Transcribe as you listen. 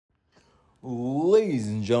Ladies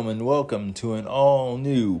and gentlemen, welcome to an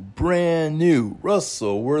all-new, brand-new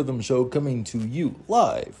Russell Wortham Show coming to you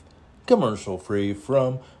live, commercial-free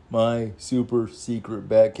from my super secret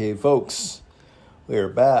Batcave, folks. We are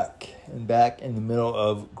back in the middle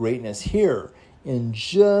of greatness here in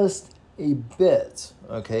just a bit,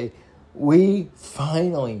 okay? We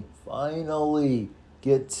finally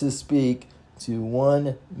get to speak to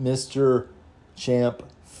one Mr.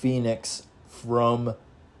 Champ Phoenix from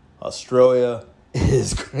Australia.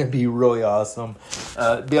 Is going to be really awesome.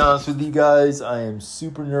 To be honest with you guys, I am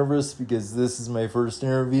super nervous because this is my first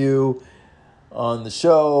interview on the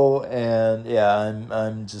show, and yeah,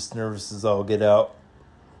 I'm just nervous as all get out.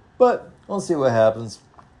 But we'll see what happens.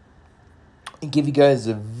 I'll give you guys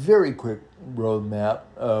a very quick roadmap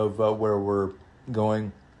of where we're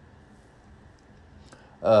going.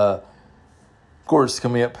 Of course,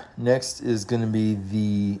 coming up next is going to be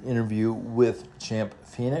the interview with Champ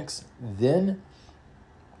Phoenix. Then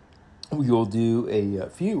we will do a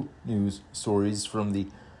few news stories from the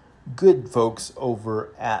good folks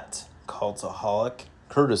over at Cultaholic,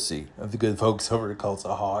 courtesy of the good folks over at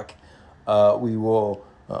Cultaholic. We will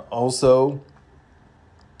also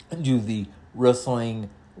do the Wrestling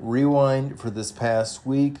Rewind for this past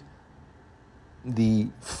week. The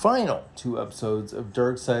final 2 episodes of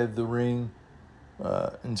Dark Side of the Ring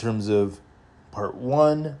in terms of part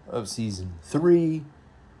 1 of season 3.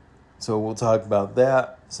 So we'll talk about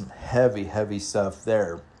that. Some heavy stuff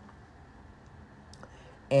there.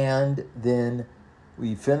 And then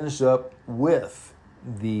we finish up with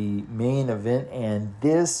the main event. And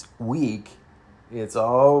this week, it's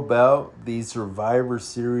all about the Survivor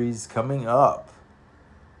Series coming up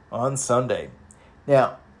on Sunday.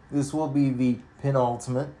 Now, this will be the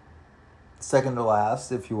penultimate, second to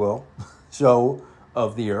last, if you will, show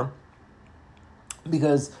of the year.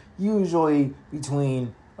 Because usually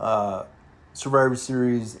between Survivor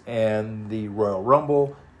Series and the Royal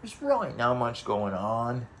Rumble, there's really not much going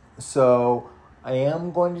on. So I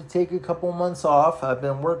am going to take a couple months off. I've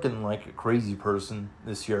been working like a crazy person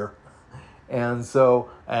this year. And so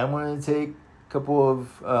I am going to take a couple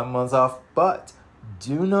of months off. But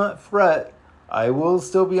do not fret. I will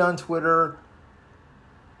still be on Twitter.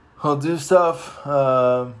 I'll do stuff.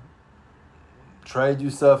 Try to do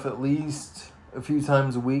stuff at least a few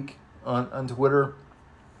times a week on Twitter.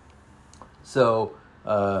 So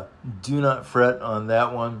do not fret on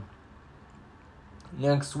that one.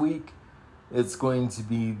 Next week, it's going to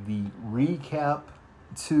be the recap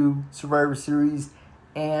to Survivor Series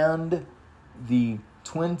and the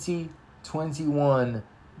 2021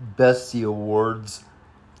 Bestie Awards.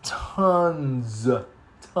 Tons to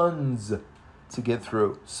get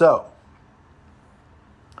through. So,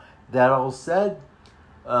 that all said,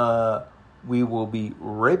 we will be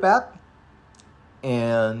right back.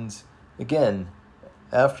 And again,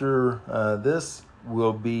 after this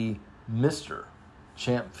will be Mr.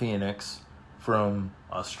 Champ Phoenix from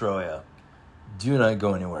Australia. Do not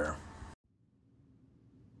go anywhere.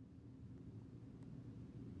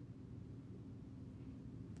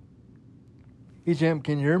 Hey, Champ,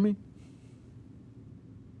 can you hear me?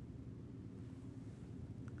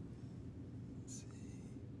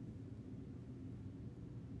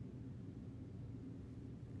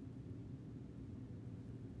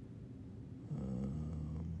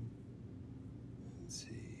 Let's see.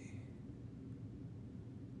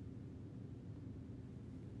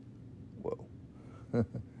 Whoa.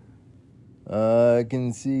 I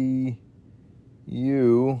can see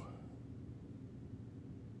you.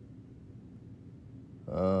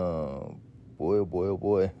 Oh,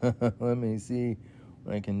 boy. Let me see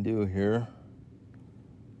what I can do here.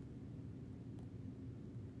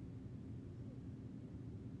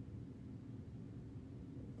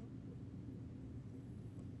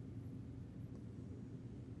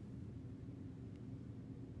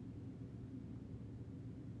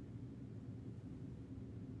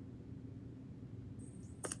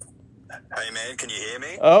 Hey man, can you hear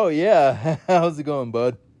me? Oh, yeah. How's it going,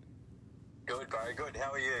 bud? Good, bro. Good.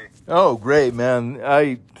 How are you? Oh, great, man.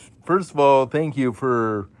 First of all, thank you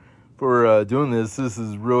for doing this. This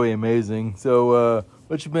is really amazing. So,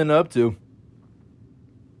 what you been up to?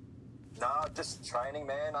 Nah, just training,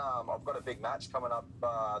 man. I've got a big match coming up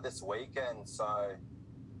this weekend, so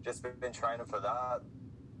just been training for that.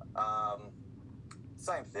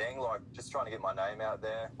 Same thing, like just trying to get my name out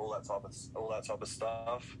there, all that type of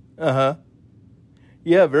stuff.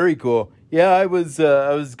 Yeah, very cool. Yeah, I was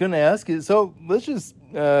gonna ask you. So let's just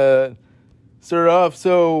start off.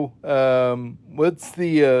 So, what's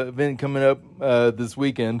the event coming up this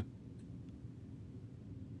weekend?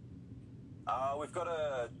 We've got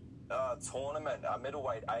a tournament, a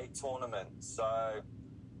middleweight 8 tournament. So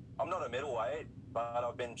I'm not a middleweight, but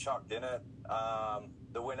I've been chucked in it.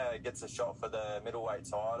 The winner gets a shot for the middleweight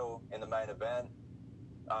title in the main event.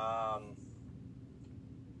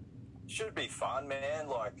 Should be fun, man.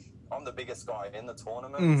 Like, I'm the biggest guy in the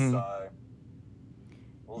tournament, so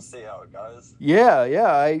we'll see how it goes. Yeah.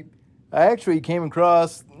 I actually came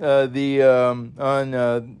across on the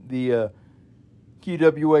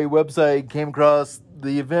QWA website, came across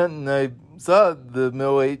the event, and I saw the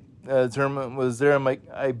middleweight tournament was there. I'm like,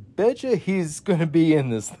 I bet you he's going to be in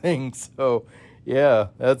this thing. So, yeah,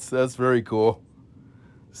 that's very cool.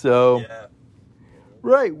 So, yeah.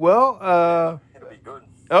 Right. Well, it'll be good.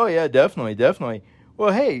 Oh yeah, definitely.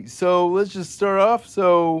 Well, hey, so let's just start off.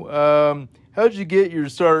 So, how did you get your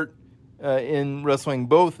start in wrestling,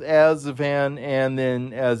 both as a fan and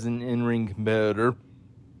then as an in-ring competitor?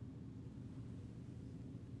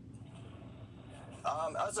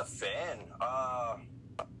 As a fan,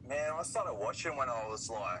 man, I started watching when I was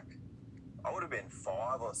like, I would have been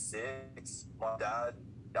 5 or 6. My dad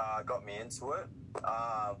got me into it.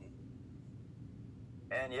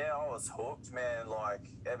 And yeah, I was hooked, man, like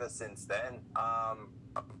ever since then.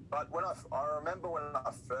 But when I remember when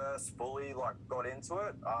I first fully like got into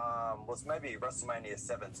it, was maybe WrestleMania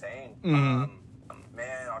 17.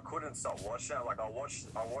 Man, I couldn't stop watching it. Like I watched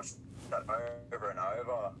that over and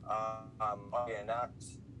over. I reenact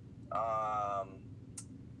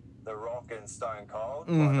The Rock and Stone Cold.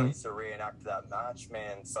 Like I used to reenact that match,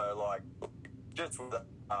 man. So like just with the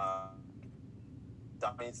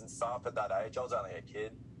dummies and stuff at that age, I was only a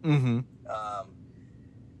kid.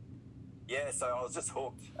 Yeah, so I was just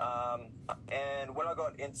hooked. And when I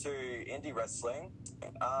got into indie wrestling,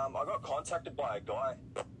 I got contacted by a guy.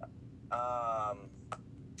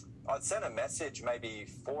 I'd sent a message maybe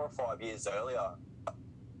 4 or 5 years earlier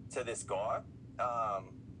to this guy,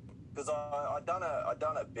 because I'd done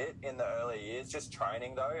a bit in the early years, just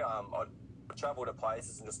training though. I'd travel to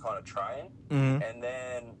places and just kind of train, and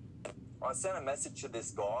then I sent a message to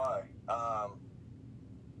this guy.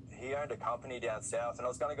 He owned a company down south, and I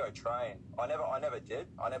was going to go train. I never did.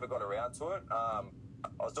 I never got around to it. I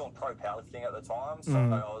was doing pro powerlifting at the time, so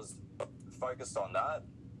I was focused on that.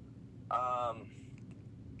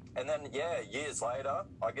 And then, yeah, years later,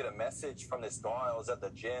 I get a message from this guy. I was at the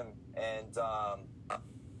gym, and I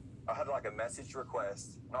had like a message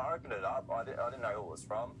request. And I opened it up. I didn't know who it was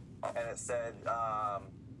from. And it said,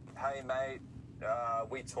 hey, mate,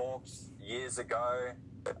 we talked years ago.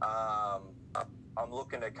 I'm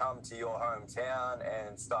looking to come to your hometown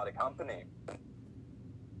and start a company.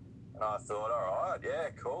 And I thought, all right, yeah,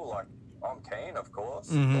 cool. Like, I'm keen, of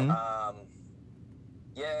course.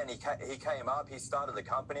 Yeah, and he came up. He started the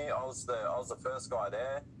company. I was the first guy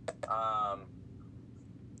there.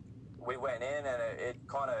 We went in, and it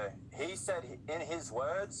kind of. He said, in his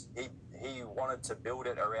words, he wanted to build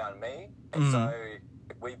it around me. And so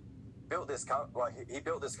we built this he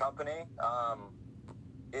built this company.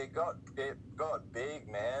 It got big,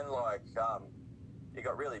 man. Like it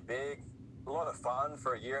got really big. A lot of fun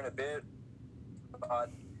for a year and a bit.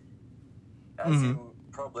 But as you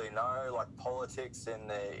probably know, like politics in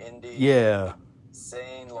the indie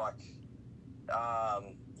scene, like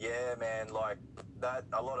yeah, man, like that.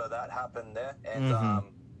 A lot of that happened there, and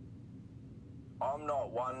I'm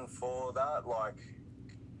not one for that. Like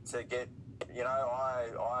to get, you know,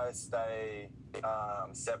 I stay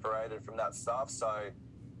separated from that stuff. So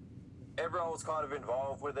everyone was kind of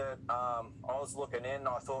involved with it. I was looking in.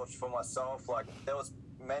 I thought for myself, like there was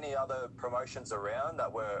many other promotions around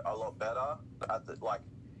that were a lot better at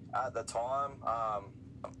the time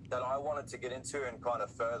that I wanted to get into and kind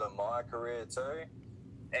of further my career too.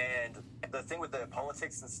 And the thing with the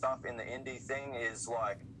politics and stuff in the indie thing is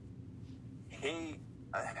like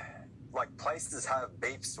like places have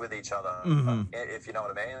beefs with each other, if you know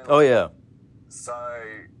what I mean. Oh yeah. So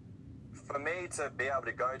for me to be able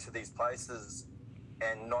to go to these places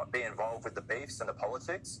and not be involved with the beefs and the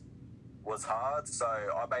politics was hard. So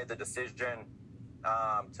I made the decision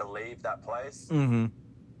to leave that place. And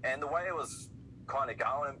the way it was kind of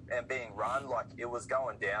going and being run, like it was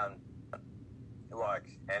going down,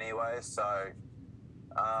 like anyway. So,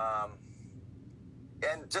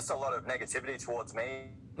 and just a lot of negativity towards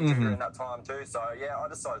me during that time too. So yeah, I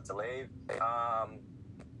decided to leave,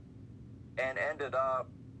 and ended up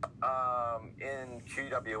in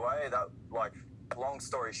QWA. That, like, long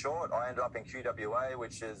story short, I ended up in QWA,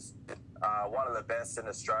 which is one of the best in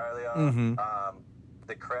Australia.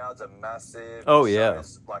 The crowds are massive. Oh yeah,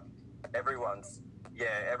 like everyone's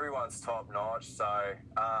top notch. So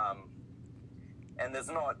and there's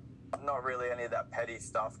not not really any of that petty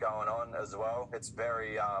stuff going on as well. It's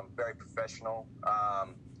very very professional.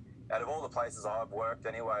 Out of all the places I've worked,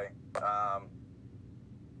 anyway,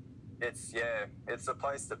 it's a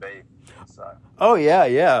place to be. So. Oh yeah,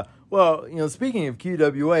 yeah. Well, speaking of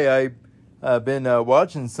QWA, I've been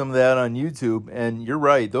watching some of that on YouTube, and you're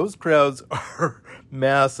right; those crowds are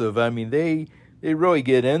massive. I mean, they really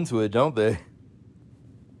get into it, don't they?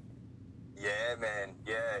 Yeah, man.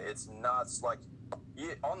 Yeah, it's nuts. Like,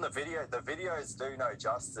 on the videos do no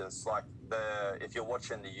justice. Like, if you're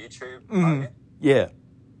watching the YouTube, Mm-hmm. Yeah.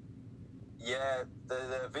 Yeah,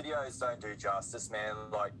 the videos don't do justice, man.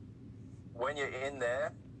 Like, when you're in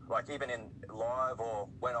there, like even in live or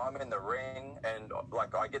when I'm in the ring and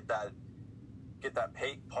like I get that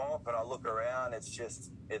peak pop and I look around, it's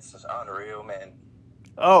just unreal, man.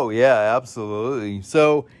 Oh yeah, absolutely.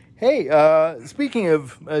 So hey, speaking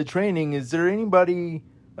of training, is there anybody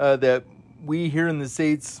that we here in the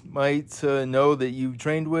States might know that you've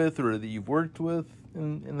trained with or that you've worked with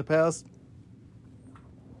in the past?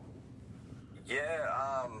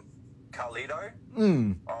 Yeah, Carlito.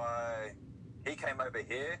 He came over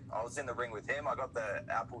here. I was in the ring with him. I got the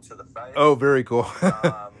apple to the face. Oh, very cool.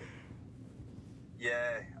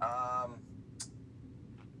 Yeah.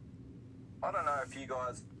 I don't know if you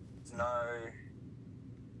guys know.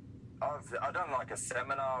 I've done like a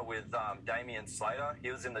seminar with Damian Slater.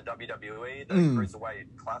 He was in the WWE, the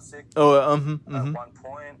Cruiserweight Classic. Oh, at one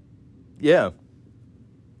point. Yeah.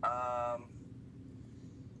 I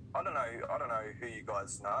don't know who you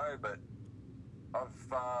guys know, but I've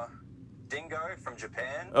Dingo from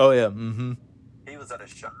Japan. Oh yeah. Mm-hmm. He was at a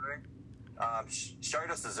show.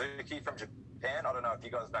 Shota Suzuki from Japan. I don't know if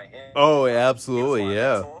you guys know him. Oh, absolutely.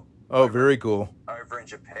 Yeah. Oh, very cool. Over in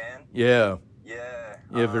Japan. Yeah. Yeah.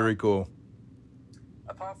 Yeah, very cool.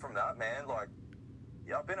 Apart from that, man, like,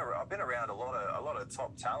 yeah, I've been around a lot of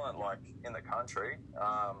top talent, like in the country,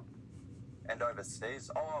 and overseas.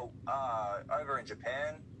 Over in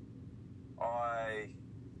Japan, I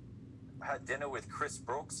had dinner with Chris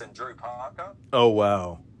Brooks and Drew Parker. Oh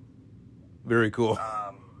wow, very cool.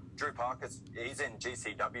 Drew he's in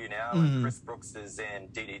GCW now, and Chris Brooks is in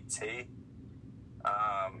DDT.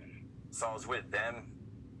 So I was with them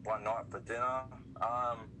one night for dinner.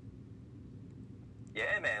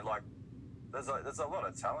 Yeah, man, like there's a lot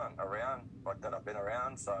of talent around, like that I've been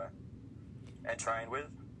around, and trained with.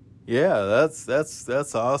 Yeah, that's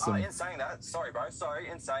awesome. In saying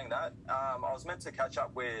that, I was meant to catch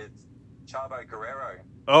up with Chavo Guerrero.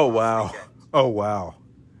 Oh wow! Weekend. Oh wow!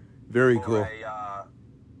 Very cool.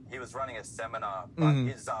 He was running a seminar, but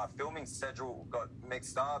his filming schedule got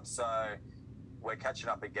mixed up, so we're catching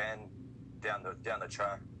up again down the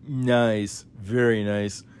track. Nice, very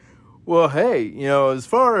nice. Well, hey, as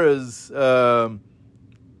far as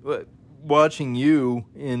watching you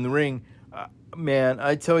in the ring, man,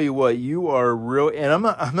 I tell you what, you are really, and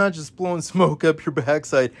I'm not just blowing smoke up your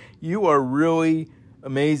backside. You are really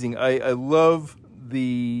amazing. I love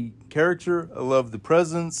the character. I love the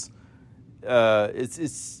presence.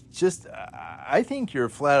 It's just, I think you're a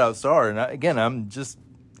flat out star. And I'm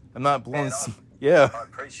not blowing. Yeah, I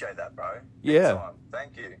appreciate that, bro. Yeah,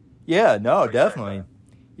 thank you. Yeah, no, definitely. That.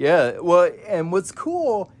 Yeah, well, and what's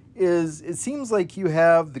cool is it seems like you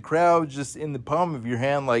have the crowd just in the palm of your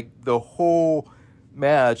hand, like the whole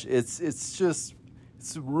match. It's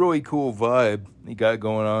a really cool vibe you got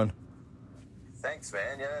going on. Thanks,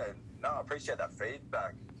 man. Yeah, no, I appreciate that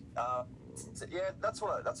feedback. Yeah, that's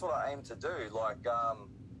what I aim to do. Like,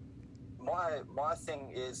 my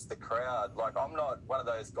thing is the crowd. Like, I'm not one of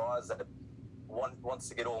those guys that wants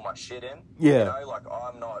to get all my shit in. Yeah. Like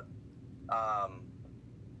I'm not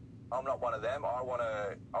one of them. I want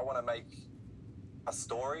to make a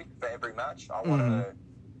story for every match. I want to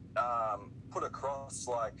put across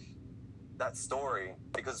like that story,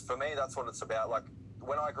 because for me that's what it's about. Like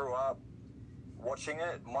when I grew up watching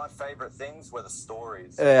it, my favorite things were the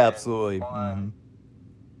stories. Yeah, absolutely.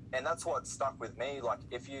 And that's what stuck with me. Like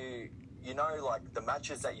if you like the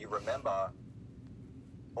matches that you remember,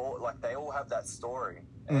 they all have that story.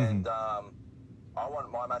 And I want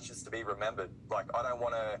my matches to be remembered. Like I don't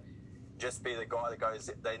want to just be the guy that goes,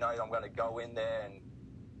 they know I'm going to go in there and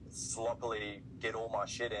sloppily get all my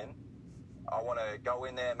shit in. I want to go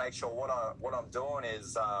in there and make sure what I'm doing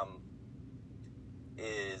is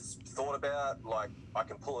thought about, like I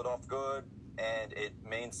can pull it off good and it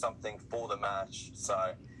means something for the match.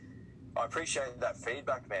 So I appreciate that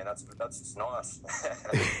feedback, man. That's nice.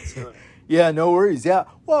 It's good. Yeah, no worries. Yeah.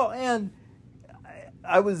 Well, and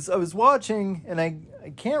I was watching, and I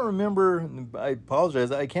can't remember. I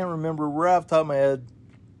apologize. I can't remember right off the top of my head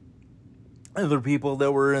other people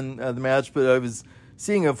that were in the match, but I was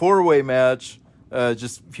seeing a 4-way match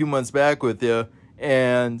just a few months back with you,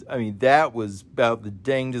 and I mean that was about the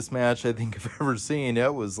dangest match I think I've ever seen.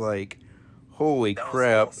 It was like, holy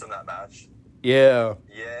crap! Was awesome, that match. Yeah.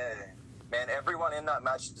 Yeah, man. Everyone in that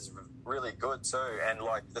match is really good too, and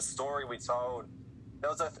like the story we told, there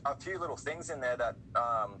was a few little things in there that,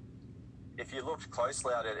 if you looked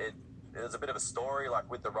closely at it, it was a bit of a story, like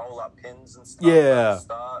with the roll-up pins and stuff. Yeah. At the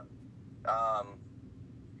start.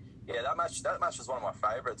 Yeah, that match was one of my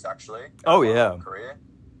favorites actually. Oh yeah. Career.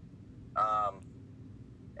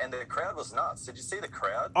 And the crowd was nuts. Did you see the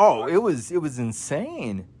crowd? Oh, it was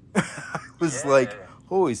insane. It was like,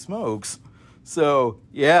 holy smokes. So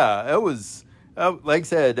yeah, it was. Like I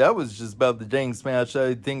said, that was just about the dangest match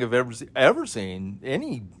I think I've ever seen.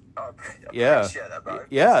 Any. Oh, yeah. That, bro.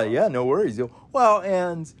 Yeah. No worries. Well,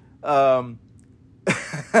 and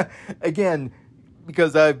again,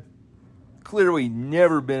 because I've clearly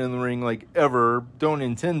never been in the ring, like ever, don't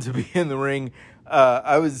intend to be in the ring.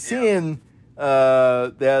 I was seeing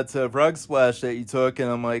that frog splash that you took, and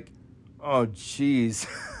I'm like, oh, jeez.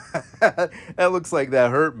 That looks like that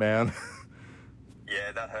hurt, man.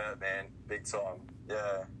 Yeah, that hurt, man. Big time.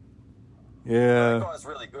 Yeah. Yeah. That guy's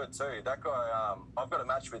really good, too. That guy, I've got a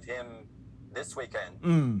match with him this weekend.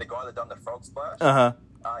 The guy that done the frog splash. Uh-huh.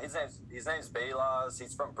 His name's B-Lars.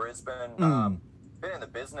 He's from Brisbane. Been in the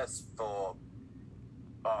business for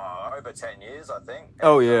over 10 years, I think. And,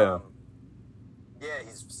 oh, yeah. Yeah,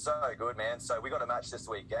 he's so good, man. So we got a match this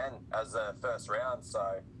weekend as a first round.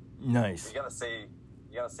 So nice. You're gonna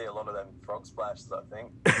see a lot of them frog splashes, I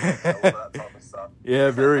think. A lot of that type of stuff.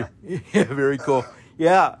 Yeah, very cool.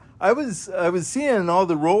 Yeah, I was seeing all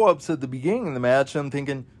the roll ups at the beginning of the match. I'm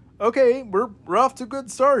thinking, okay, we're off to a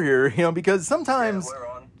good start here, because sometimes we're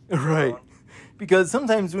on. Right. Because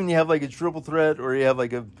sometimes when you have like a triple threat or you have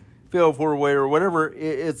like a fail 4-way or whatever,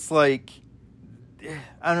 it's like,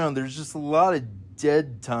 I don't know, there's just a lot of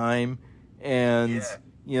dead time, and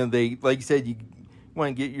they, like you said, you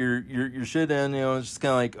want to get your shit in. It's just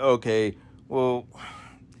kind of like, okay, well,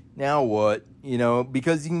 now what?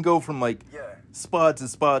 Because you can go from like spot to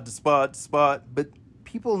spot to spot to spot, but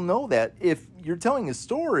people know that if you're telling a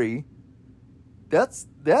story, that's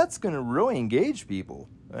going to really engage people.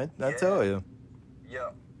 I tell you.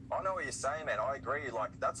 Yeah, I know what you're saying, man. I agree.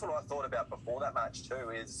 Like, that's what I thought about before that match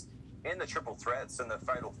too, is in the triple threats and the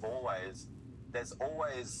fatal 4-ways, there's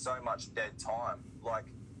always so much dead time. Like,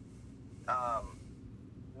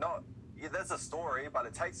 there's a story, but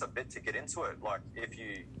it takes a bit to get into it. Like, if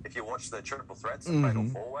you watch the triple threats and fatal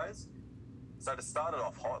 4-ways, so to start it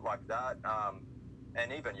off hot like that,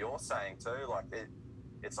 and even you're saying too, like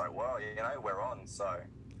it's like, well, we're on. So.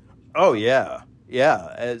 Oh yeah.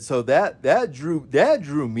 Yeah, so that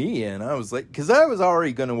drew me in. I was like, because I was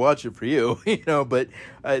already going to watch it for you, but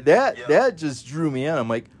that just drew me in. I'm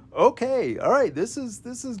like, okay, all right, this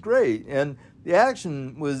is great, and the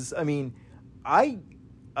action was. I mean, I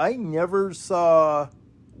never saw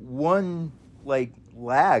one like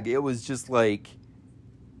lag. It was just like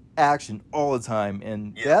action all the time,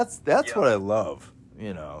 and that's what I love,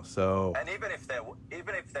 So. And even if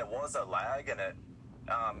there was a lag in it.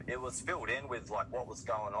 It was filled in with like what was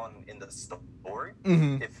going on in the story.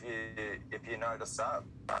 Mm-hmm. If you notice that,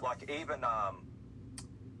 like even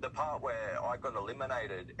the part where I got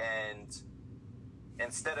eliminated, and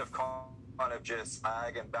instead of kind of just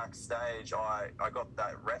lagging backstage, I got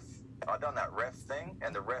that ref. I done that ref thing,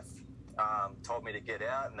 and the ref told me to get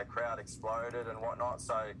out, and the crowd exploded and whatnot.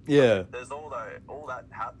 So there's all that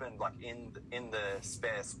happened like in the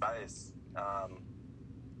spare space.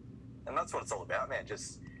 And that's what it's all about, man.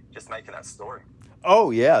 Just making that story. Oh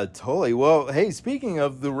yeah, totally. Well, hey, speaking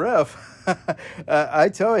of the ref, I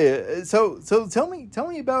tell you, so tell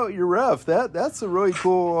me about your ref. That's a really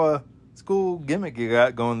cool gimmick you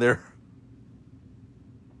got going there.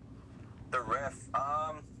 The ref,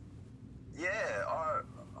 I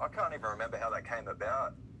can't even remember how that came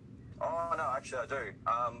about. Oh no, actually I do.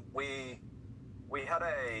 We had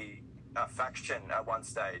a faction at one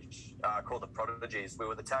stage called the Prodigies. We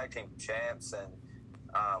were the tag team champs and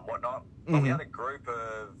whatnot. Mm-hmm. But we had a group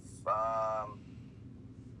of I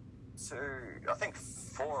think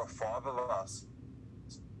 4 or 5 of us.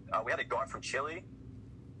 We had a guy from Chile,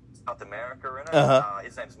 South America in it. Uh-huh.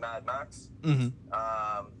 His name's Mad Max. Mm-hmm.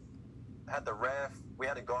 Had the ref. We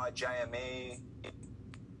had a guy, JME.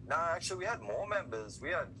 No, actually, we had more members. We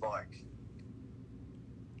had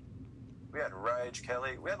Rage,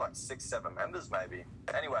 Kelly. We had like 6-7 members maybe.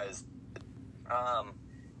 Anyways,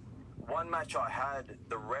 one match I had,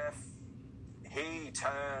 the ref, he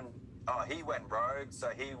went rogue, so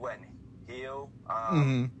he went heel.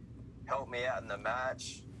 Helped me out in the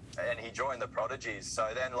match. and he joined the Prodigies. So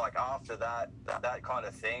then, like, after that kind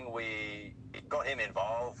of thing, we got him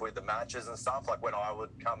involved with the matches and stuff. Like when I would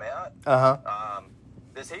come out,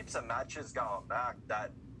 there's heaps of matches going back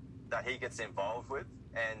that he gets involved with,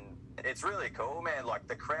 and it's really cool, man. Like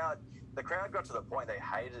the crowd got to the point they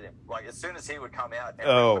hated him. Like as soon as he would come out and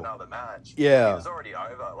do another match, he was already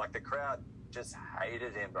over. Like the crowd just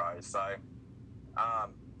hated him, bro. So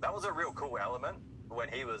that was a real cool element when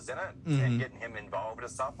he was in it, and getting him involved and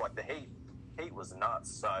stuff. Like the heat was nuts.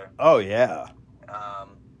 So yeah,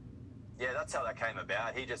 that's how that came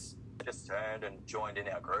about. He just turned and joined in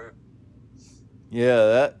our group.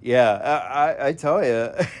 I tell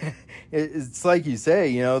you, it's like you say,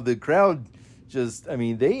 you know, the crowd just, I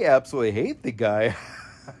mean, they absolutely hate the guy.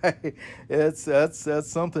 That's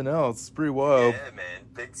something else. It's pretty wild. Yeah, man,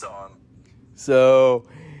 big time. So,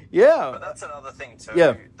 yeah. But that's another thing too.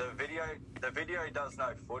 Yeah. The video does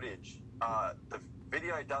no footage. The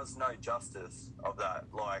video does no justice of that.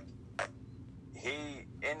 Like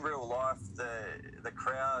in real life, the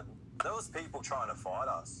crowd. There was people trying to fight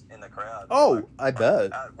us in the crowd. Oh, like, I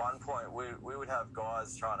bet. At one point, we would have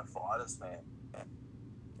guys trying to fight us, man.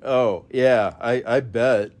 Oh, yeah, I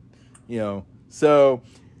bet. You know, so,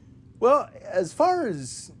 well, as far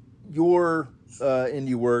as your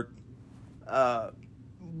indie work,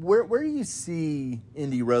 where do you see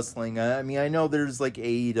indie wrestling? I mean, I know there's like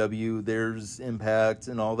AEW, there's Impact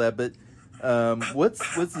and all that, but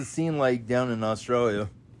what's the scene like down in Australia?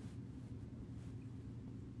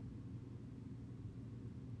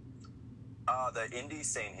 The indie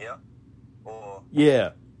scene here, or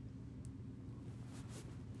yeah,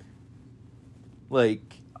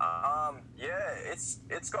 like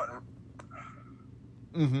it's gotten.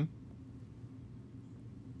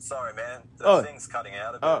 Sorry, man. The thing's cutting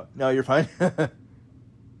out a bit. Oh no, you're fine. The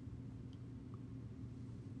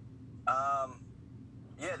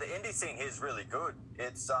indie scene here is really good.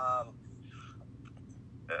 It's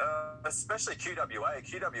especially QWA.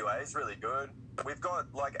 QWA is really good. We've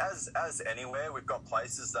got, like, as anywhere, we've got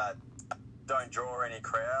places that don't draw any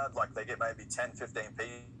crowd. Like, they get maybe 10, 15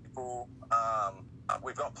 people.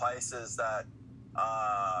 We've got places that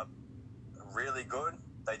are really good.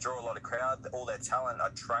 They draw a lot of crowd. All their talent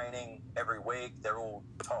are training every week. They're all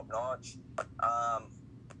top-notch. I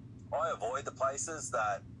avoid the places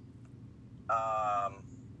that are,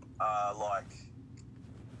 like,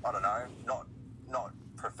 I don't know, not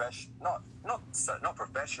professional, not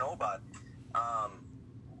professional, but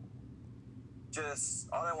just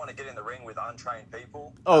I don't want to get in the ring with untrained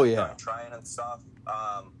people. Oh yeah, don't train and stuff.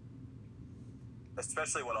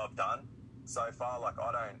 Especially what I've done so far. Like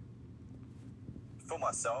I don't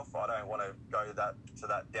want to go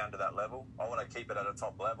down to that level. I want to keep it at a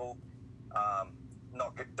top level.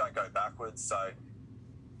 Don't go backwards. So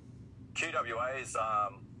QWA is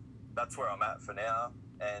that's where I'm at for now,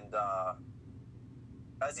 and.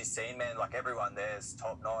 As you've seen, man, like everyone there is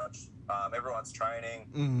top notch. Everyone's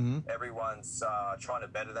training. Everyone's trying to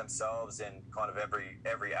better themselves in kind of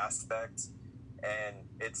every aspect, and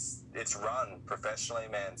it's run professionally,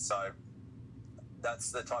 man. So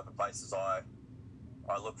that's the type of places I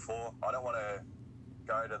look for. I don't want to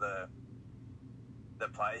go to the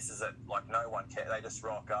places that like no one cares. They just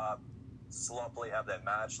rock up, sloppily have their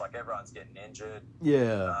match. Like everyone's getting injured.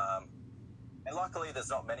 Yeah. And luckily,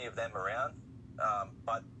 there's not many of them around.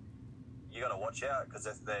 But you got to watch out because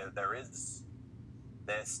they're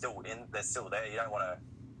still there. You don't want to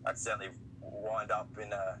accidentally wind up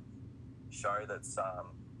in a show that's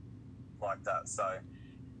like that. So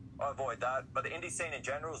I avoid that. But the indie scene in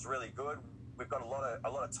general is really good. We've got a lot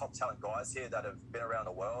of top talent guys here that have been around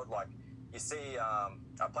the world. Like you see a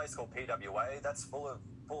place called PWA that's full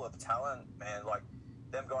of talent, man. Like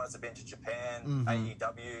them guys have been to Japan,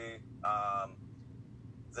 AEW.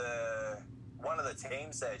 One of the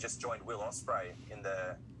teams there just joined Will Ospreay in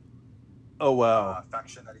the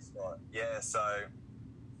faction that he's got. Yeah, so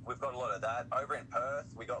we've got a lot of that. Over in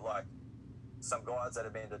Perth, we got like some guys that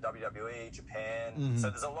have been to WWE, Japan.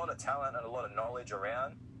 So there's a lot of talent and a lot of knowledge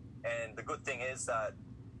around. And the good thing is that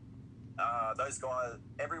those guys,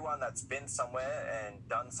 everyone that's been somewhere and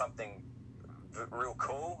done something real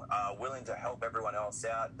cool, are willing to help everyone else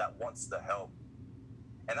out that wants the help.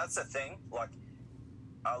 And that's the thing. Like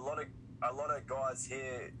a lot of guys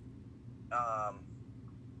here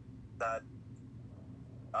that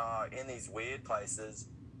are in these weird places,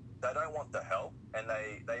 they don't want the help, and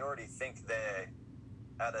they already think they're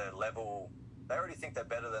at a level, they already think they're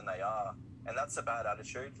better than they are, and that's a bad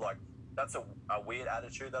attitude. Like that's a weird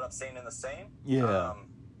attitude that I've seen in the scene. Yeah.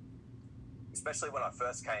 Especially when I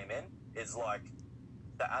first came in, is like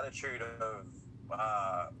the attitude of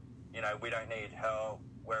we don't need help,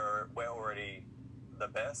 we're already the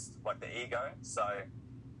best, like the ego. So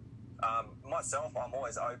myself, I'm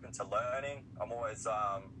always open to learning. I'm always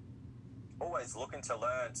looking to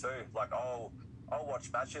learn too. Like I'll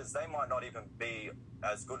watch matches. They might not even be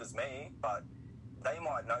as good as me, but they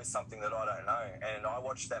might know something that I don't know. And I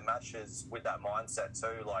watch their matches with that mindset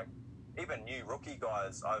too. Like even new rookie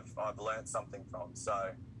guys, I've learned something from.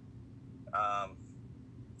 So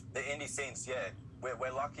the indie scenes, yeah,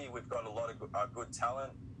 we're lucky. We've got a lot of good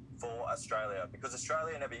talent for Australia, because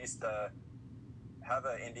Australia never used to have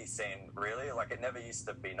an indie scene, really. Like it never used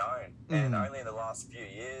to be known. And only in the last few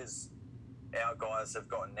years our guys have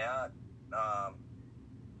gotten out.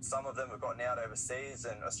 Some of them have gotten out overseas,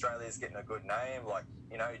 and Australia's getting a good name, like,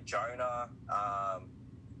 you know, Jonah,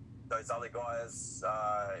 those other guys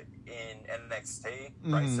in NXT,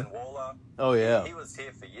 Grayson Waller. Oh, yeah. He was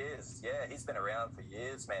here for years. Yeah, he's been around for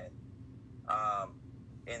years, man.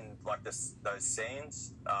 In like those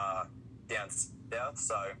scenes down south.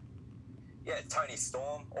 So yeah, Tony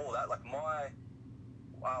Storm, all that. Like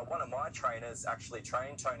one of my trainers actually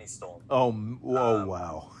trained Tony Storm. Oh, whoa,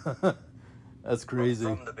 wow. That's crazy.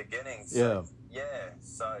 From the beginning. So, yeah.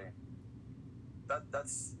 So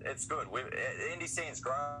it's good. Indie scene's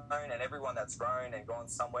grown, and everyone that's grown and gone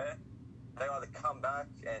somewhere, they either come back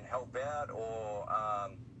and help out, or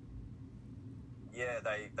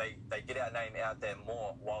they get our name out there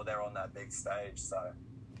more while they're on that big stage. So.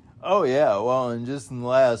 Oh yeah, well, and just in the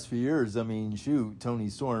last few years, I mean, shoot, Tony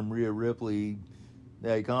Storm, Rhea Ripley, the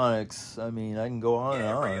Iconics. I mean, I can go on and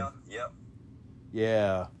on. Rhea, yep.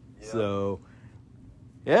 Yeah. So,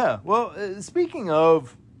 yeah. Well, speaking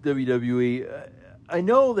of WWE, I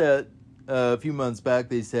know that a few months back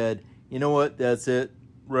they said, you know what, that's it,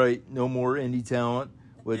 right? No more indie talent,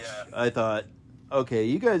 which I thought, okay,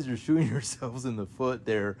 you guys are shooting yourselves in the foot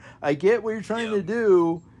there. I get what you're trying to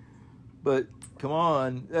do, but come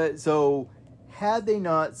on. So, had they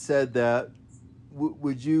not said that,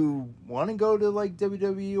 would you want to go to like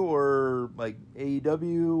WWE or like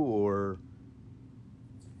AEW or?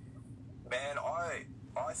 Man,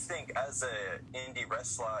 I think as a indie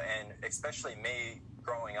wrestler, and especially me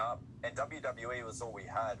growing up, and WWE was all we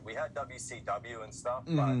had. We had WCW and stuff,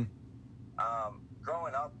 but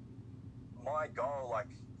growing up, my goal, like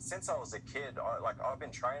since I was a kid, I've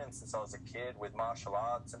been training since I was a kid with martial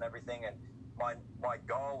arts and everything, and my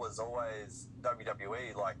goal was always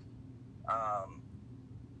WWE. Like,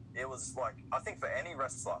 it was like, I think for any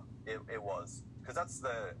wrestler, it was, because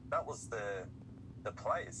that was the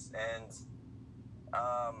place. And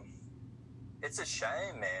it's a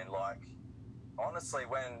shame, man. Like, honestly,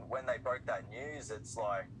 when they broke that news, it's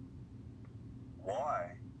like,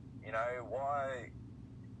 why? You know, why?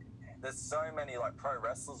 There's so many like pro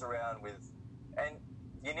wrestlers around and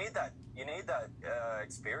you need that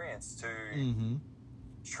experience to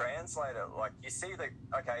translate it. Like, you see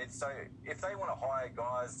okay, so if they want to hire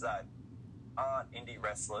guys that aren't indie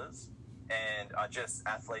wrestlers and are just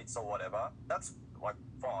athletes or whatever, that's like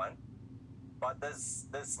fine. But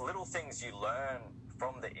there's little things you learn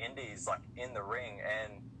from the indies, like in the ring,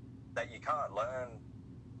 and that you can't learn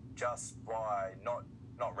just by not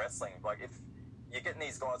wrestling. Like, if you're getting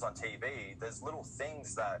these guys on TV, there's little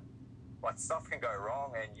things that, like, stuff can go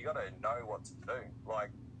wrong, and you got to know what to do.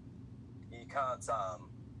 Like, you can't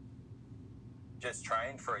just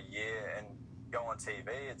train for a year and go on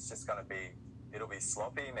TV. It's just it'll be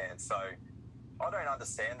sloppy, man. So I don't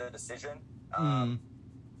understand the decision.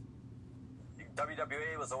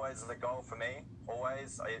 WWE was always the goal for me.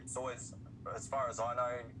 Always. It's always, as far as I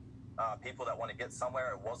know, people that want to get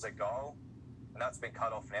somewhere, it was a goal, and that's been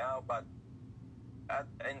cut off now. But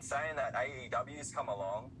in saying that, AEW's come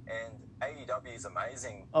along, and AEW is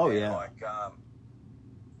amazing. Oh, and yeah. Like,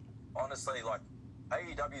 honestly, like,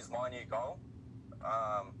 AEW's my new goal.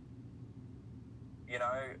 You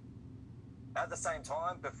know, at the same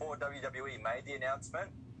time, before WWE made the announcement,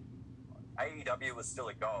 AEW was still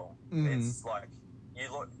a goal. It's like, you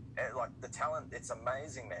look at, like, the talent, it's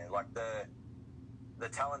amazing, man. Like, the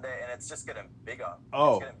talent there, and it's just getting bigger.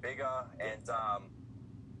 Oh. It's getting bigger, and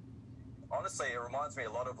honestly, it reminds me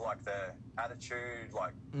a lot of, like, the Attitude,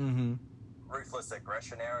 like, Ruthless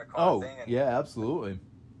Aggression era kind of thing. And yeah, absolutely.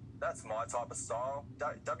 that's my type of style.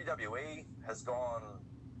 WWE has gone,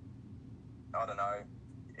 I don't know,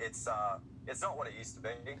 it's not what it used to be,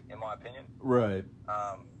 in my opinion. Right.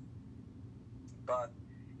 But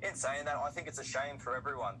in saying that, I think it's a shame for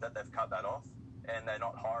everyone that they've cut that off and they're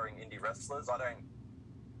not hiring indie wrestlers. I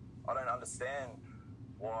don't understand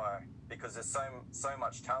why, because there's so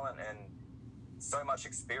much talent and so much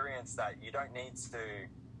experience that you don't need to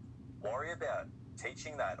worry about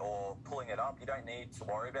teaching that or pulling it up. You don't need to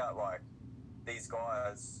worry about, like, these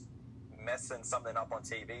guys messing something up on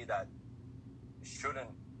TV that shouldn't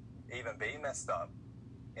even be messed up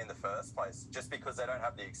in the first place, just because they don't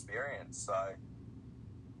have the experience. So,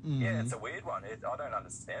 yeah, it's a weird one. I don't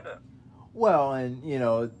understand it. Well, and, you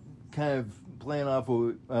know, kind of playing off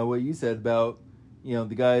of what you said about, you know,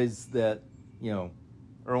 the guys that, you know,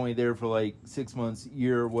 are only there for like 6 months,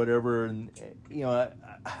 year, whatever. And, you know,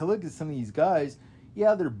 I look at some of these guys,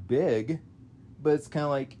 yeah, they're big, but it's kind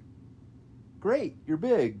of like, great, you're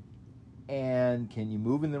big. And can you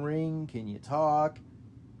move in the ring? Can you talk?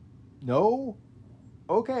 No?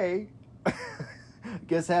 Okay.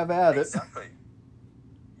 Guess have at it. Exactly.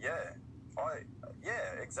 Yeah.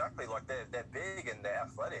 Yeah, exactly. Like they're big and they're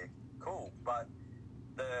athletic. Cool. But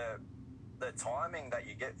the timing that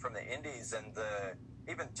you get from the indies and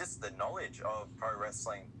even just the knowledge of pro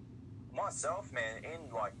wrestling, myself, man,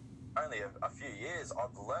 in like only a few years,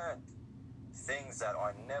 I've learned things that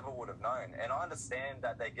I never would have known. And I understand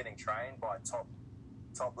that they're getting trained by top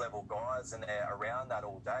level guys and they're around that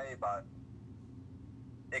all day, but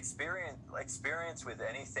experience with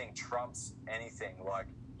anything trumps anything. Like,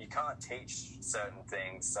 you can't teach certain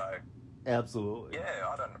things. So absolutely. Yeah,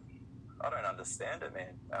 I don't understand it,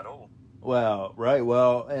 man, at all. Wow, right.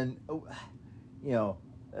 Well, and you know,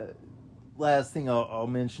 last thing I'll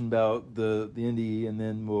mention about the indie, and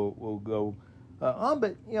then we'll go on.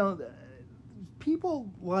 But you know,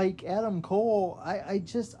 people like Adam Cole, I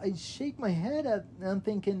shake my head at, and I'm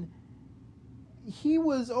thinking he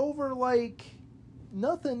was over like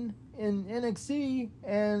nothing in NXT,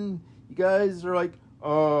 and you guys are like,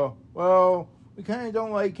 well, we kind of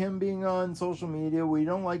don't like him being on social media. We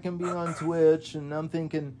don't like him being on Twitch. And I'm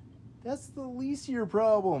thinking, that's the least of your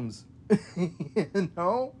problems. You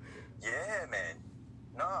know? Yeah, man.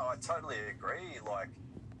 No, I totally agree. Like,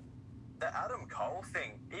 the Adam Cole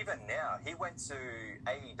thing, even now, he went to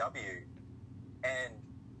AEW, and,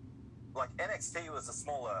 like, NXT was a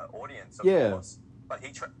smaller audience, of course. But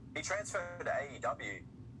he transferred to AEW,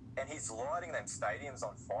 and he's lighting them stadiums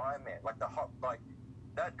on fire, man. Like,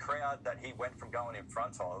 that crowd that he went from going in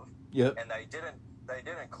front of, and they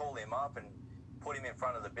didn't call him up and put him in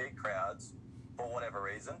front of the big crowds for whatever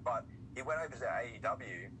reason, but he went over to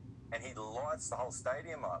AEW and he lights the whole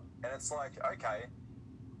stadium up. And it's like, okay,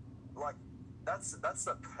 like that's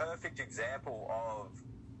the perfect example of,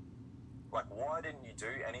 like, why didn't you do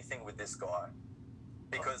anything with this guy?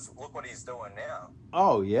 Because look what he's doing now.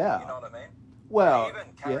 Oh yeah. You know what I mean? Well,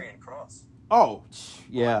 even Karrion Kross. Oh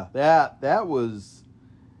yeah, that was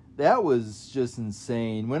just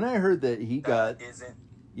insane. When I heard that he got,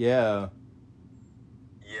 yeah,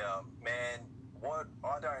 man.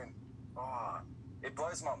 It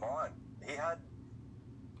blows my mind. He had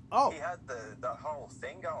the whole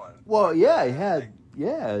thing going. Well, yeah,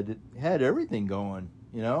 it had everything going,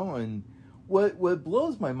 you know. And what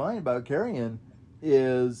blows my mind about Karrion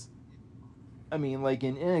is, I mean, like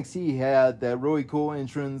in NXT, he had that really cool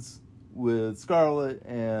entrance with Scarlett,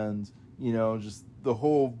 and you know, just the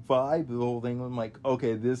whole vibe of the whole thing. I'm like,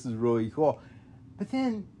 okay, this is really cool. But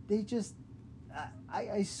then they just,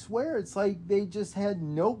 I swear, it's like they just had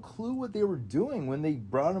no clue what they were doing when they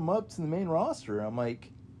brought him up to the main roster. I'm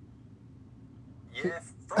like, yeah,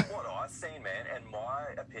 from what I've seen, man, and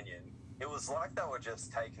my opinion, it was like they were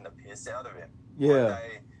just taking the piss out of him. Yeah.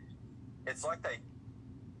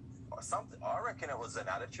 I reckon it was an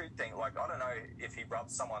attitude thing. Like, I don't know if he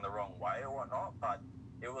rubbed someone the wrong way or whatnot, but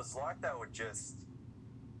it was like they were just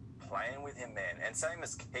playing with him, man. And same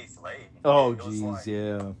as Keith Lee. Oh, jeez, like,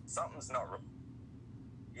 yeah. Something's not right.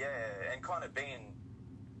 Yeah, and kind of being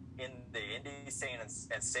in the indie scene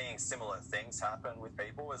and seeing similar things happen with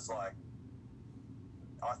people is like,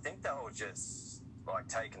 I think they were just, like,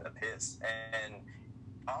 taking the piss. And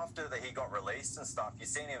after he got released and stuff, you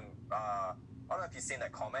seen him, I don't know if you've seen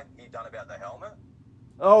that comment he done about the helmet.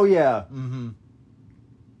 Oh, yeah. Mm-hmm.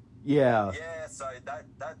 Yeah. Yeah, so that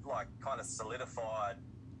like, kind of solidified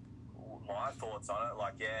my thoughts on it.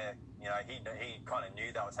 Like, yeah, you know, he kind of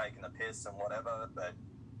knew they were taking the piss and whatever, but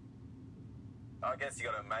I guess you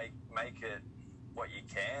got to make it what you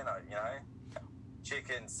can, you know.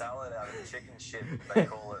 Chicken salad out of chicken shit, they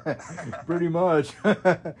call it. Pretty much.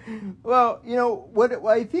 Well, you know, what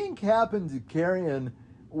I think happened to Karrion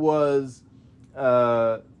was,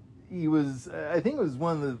 I think it was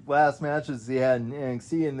one of the last matches he had in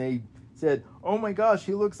NXT, and they said, "Oh my gosh,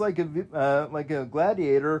 he looks like a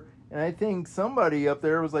gladiator." And I think somebody up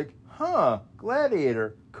there was like, "Huh,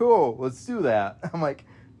 gladiator, cool, let's do that." I'm like,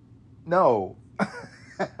 "No,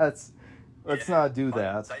 let's not do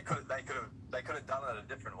that." They could have done it a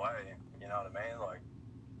different way. You know what I mean? Like,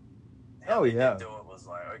 how they did do it was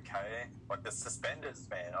like, okay, like the suspenders,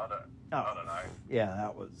 man. I don't know. Yeah,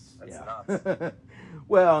 that was Nuts.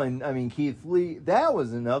 Well, and I mean Keith Lee, that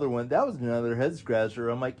was another one. That was another head scratcher.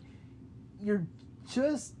 I'm like, you're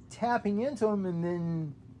just tapping into him, and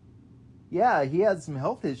then yeah, he had some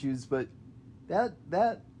health issues, but that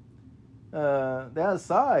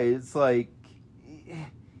aside, it's like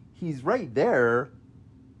he's right there.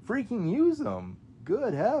 Freaking use him.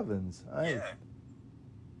 Good heavens.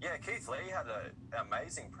 Yeah, Keith Lee had an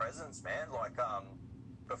amazing presence, man. Like,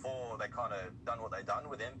 before they kind of done what they done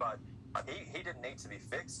with him, but he didn't need to be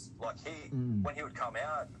fixed. Like, when he would come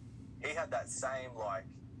out, he had that same, like,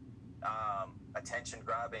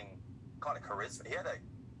 attention-grabbing kind of charisma. He had a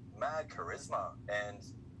mad charisma, and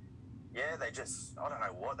yeah, they just, I don't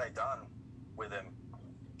know what they done with him.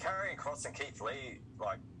 Karrion Kross and Keith Lee,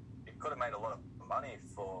 like, it could have made a lot of money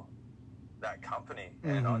for that company,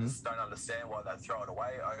 and I just don't understand why they throw it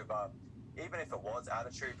away over, even if it was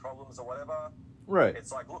attitude problems or whatever. Right.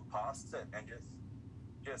 It's like, look past it and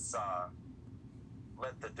just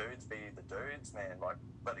let the dudes be the dudes, man. Like,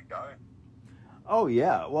 let it go. Oh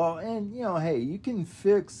yeah. Well, and hey, you can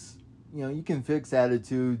fix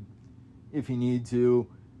attitude if you need to,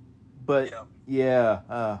 but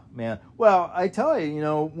yeah, man. Well, I tell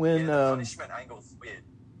you, when the punishment angle's weird.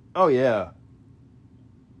 Oh yeah.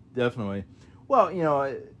 Definitely. Well,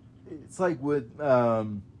 it's like with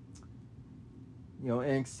NXT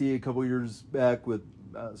a couple years back with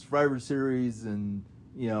Survivor Series, and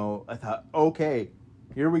I thought, okay,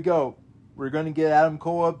 here we go. We're going to get Adam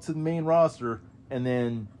Cole up to the main roster, and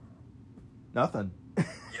then nothing.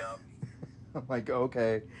 Yeah. I'm like,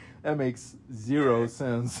 okay, that makes zero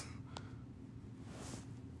sense.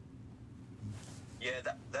 Yeah,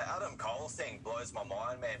 the Adam Cole thing blows my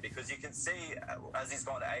mind, man, because you can see as he's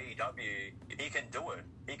gone to AEW, he can do it.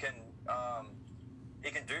 He can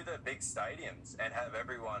do the big stadiums and have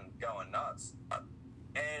everyone going nuts.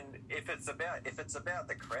 And if it's about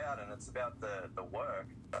the crowd and it's about the work,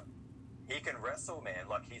 he can wrestle, man.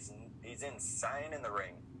 Like, he's insane in the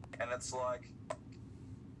ring, and it's like,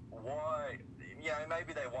 why?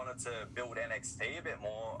 Maybe they wanted to build NXT a bit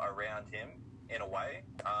more around him in a way.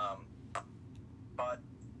 But,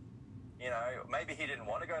 maybe he didn't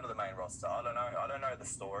want to go to the main roster. I don't know. I don't know the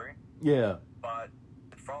story. Yeah. But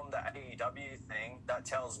from the AEW thing, that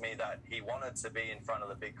tells me that he wanted to be in front of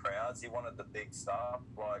the big crowds. He wanted the big stuff,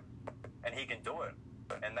 like, and he can do it.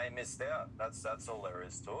 And they missed out. That's all there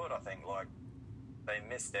is to it, I think. Like, they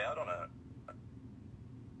missed out on it.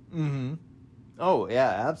 Mm-hmm. Oh,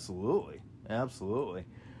 yeah, absolutely. Absolutely.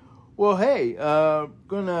 Well, hey,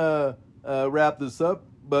 gonna wrap this up,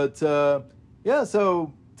 but yeah,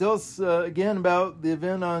 so tell us again about the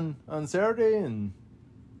event on Saturday. And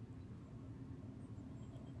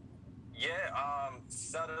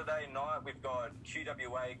Saturday night we've got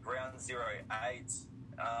QWA Ground Zero 8.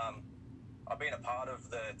 I've been a part of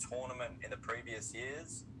the tournament in the previous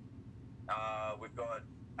years. We've got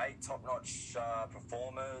 8 top-notch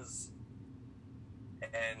performers,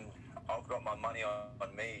 and I've got my money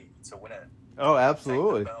on me to win it. Oh,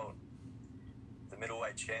 absolutely. Take the belt, the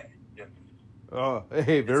middleweight champ. Yeah. Oh,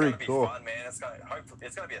 hey, very cool. It's gonna be fun, man. Hopefully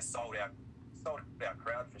it's gonna be a sold out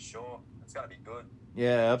crowd for sure. It's gonna be good.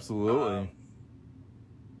 Yeah, absolutely.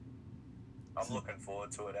 I'm looking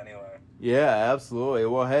forward to it anyway. Yeah, absolutely.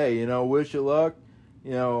 Well, hey, wish you luck.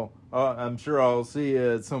 I'm sure I'll see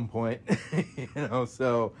you at some point.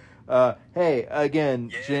 So, hey,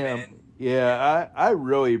 again, Jim. Man. Yeah, I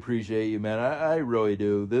really appreciate you, man. I really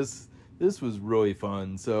do. This was really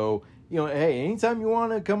fun. So, hey, anytime you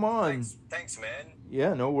want to come on. Thanks, man.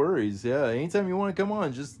 Yeah, no worries. Yeah, anytime you want to come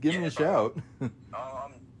on, just give me a shout.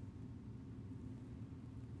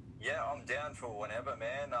 I'm down for whenever,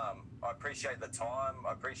 man. I appreciate the time.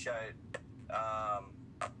 I appreciate,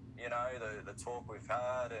 the talk we've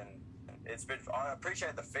had, and I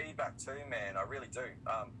appreciate the feedback too, man. I really do.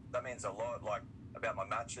 That means a lot, like, about my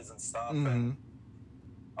matches and stuff, and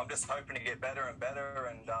I'm just hoping to get better and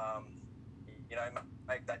better, and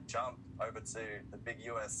make that jump over to the big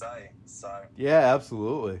USA. So yeah,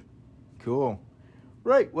 absolutely, cool.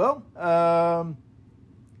 Right. Well,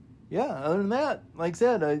 yeah. Other than that, like I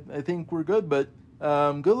said, I think we're good. But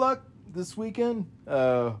good luck this weekend.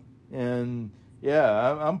 And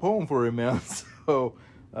yeah, I'm pulling for it, man. So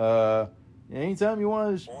anytime you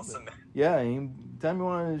want to, awesome, man. Yeah, anytime you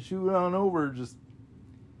want to shoot on over, just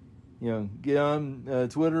get on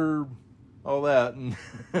Twitter, all that, and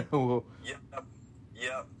we'll. Yep.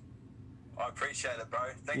 I appreciate it, bro.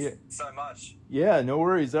 Thanks so much. Yeah, no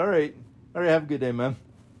worries. All right. Have a good day, man.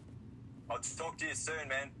 I'll talk to you soon,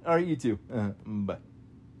 man. All right, you too. Bye.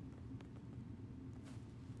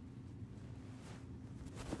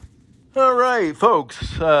 All right,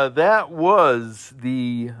 folks, that was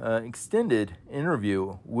the extended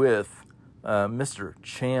interview with Mr.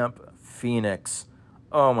 Champ Phoenix.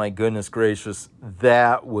 Oh my goodness gracious,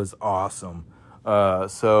 that was awesome.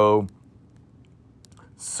 So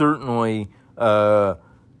certainly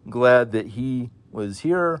glad that he was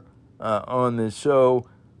here on this show.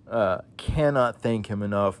 Cannot thank him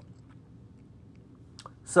enough.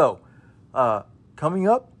 So, coming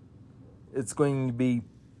up, it's going to be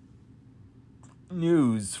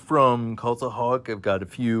news from Cultaholic. I've got a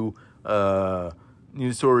few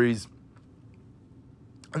news stories,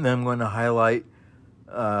 and then I'm going to highlight,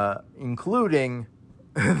 including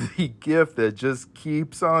the gift that just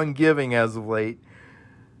keeps on giving as of late.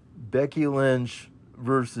 Becky Lynch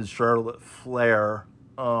versus Charlotte Flair.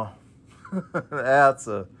 Oh,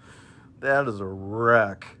 that is a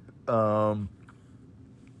wreck.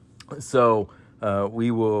 So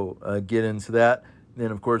we will get into that. Then,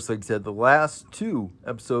 of course, like I said, the last two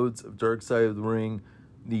episodes of Dark Side of the Ring,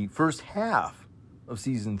 the first half of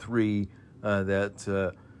season 3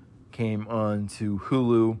 that came on to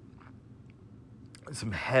Hulu.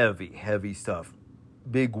 Some heavy stuff.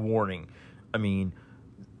 Big warning. I mean,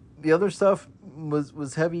 the other stuff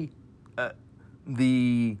was heavy.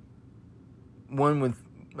 The one with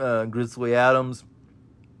Grizzly Adams,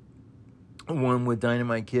 one with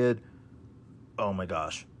Dynamite Kid. Oh my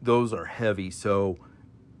gosh, those are heavy. So,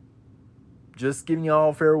 just giving you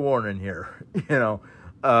all fair warning here,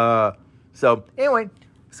 So anyway,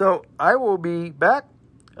 so I will be back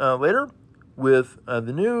later with the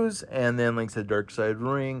news, and then, like I said, Dark Side of the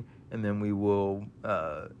Ring, and then we will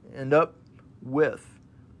end up with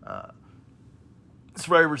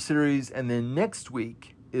Survivor Series, and then next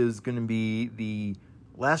week is going to be the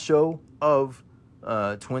last show of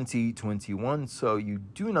 2021, so you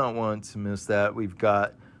do not want to miss that. We've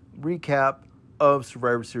got recap of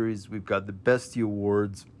Survivor Series, we've got the Bestie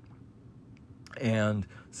Awards, and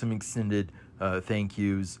some extended thank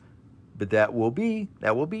yous, but that will be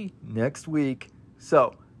next week.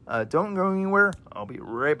 So don't go anywhere. I'll be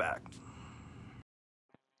right back.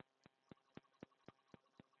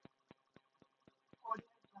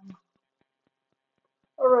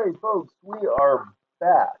 All right, folks, we are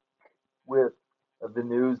back with the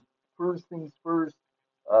news. First things first,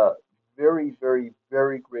 very, very,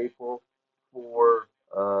 very grateful for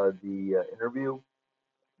the interview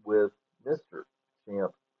with Mr.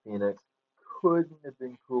 Champ Phoenix. Couldn't have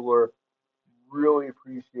been cooler. Really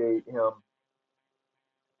appreciate him.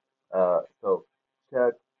 So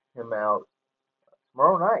check him out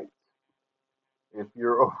tomorrow night. If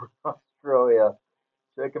you're over in Australia,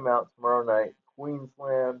 check him out tomorrow night.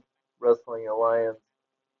 Queensland Wrestling Alliance.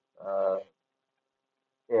 Uh,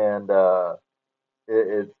 and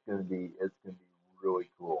it's gonna be really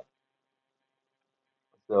cool.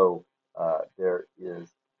 So there is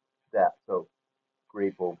that. So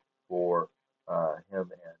grateful for him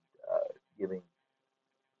and giving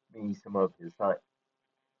me some of his time.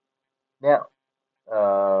 Now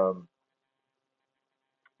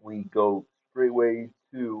we go straightway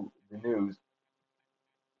to the news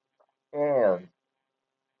and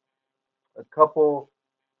a couple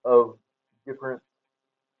of different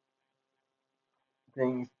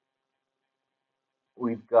things.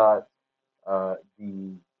 We've got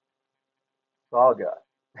the saga,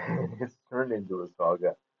 and it's turned into a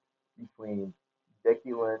saga between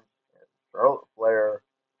Becky Lynch and Charlotte Flair.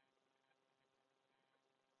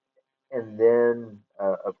 And then,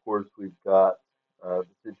 of course, we've got the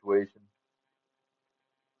situation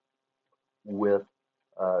with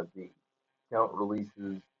the count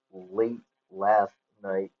releases late last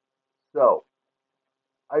night. So,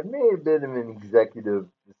 I've made a bit of an executive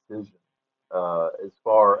decision as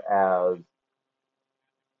far as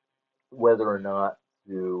whether or not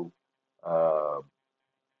to, uh,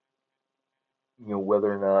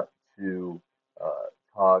 whether or not to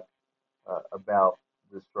talk about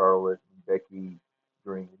the Charlotte and Becky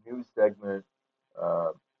during the news segment.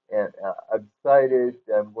 And I've decided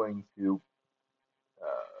that I'm going to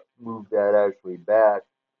move that actually back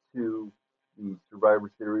to the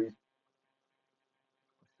Survivor Series.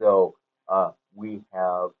 So we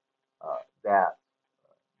have that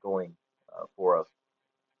going for us.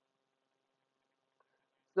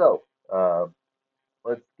 So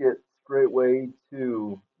let's get straightway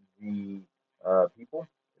to the people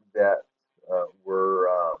that were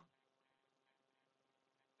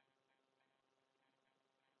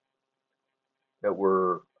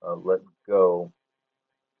let go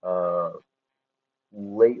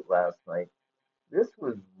late last night. This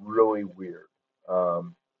was really weird.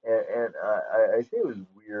 And I say it was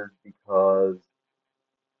weird because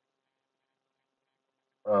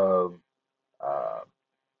of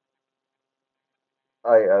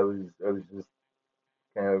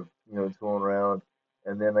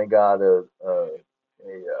got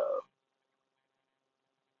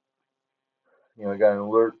I got an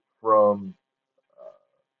alert from uh,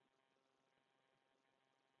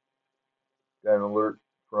 got an alert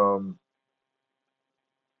from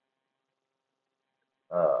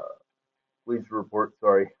uh, Bleacher Report.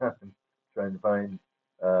 Sorry, I'm trying to find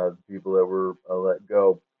the people that were let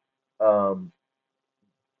go. Um,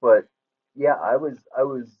 but yeah, I was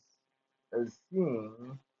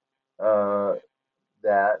seeing uh,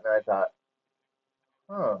 that, and I thought,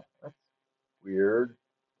 huh, that's weird.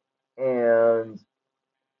 And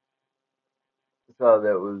saw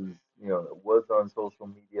that was it was on social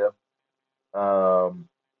media. Um,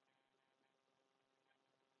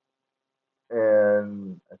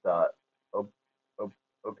 and I thought, oh, oh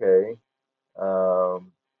okay.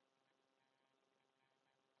 Um,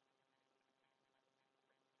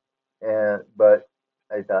 and but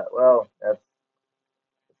I thought, well, that's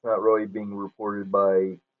it's not really being reported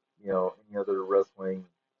by any other wrestling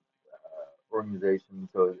organization,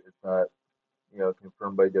 so it's not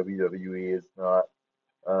confirmed by WWE. It's not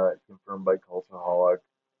confirmed by Cultaholic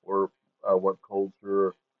or What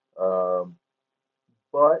Culture. Um,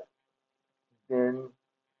 but then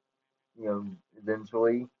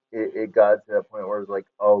eventually it got to that point where it's like,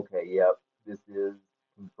 okay, yep, this is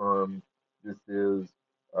confirmed. This is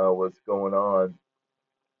what's going on.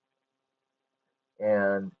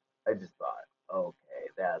 And I just thought, okay,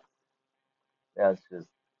 that's just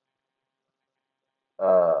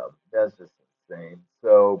that's just insane.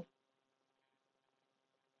 So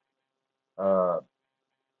uh,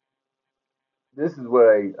 this is what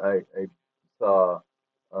I saw,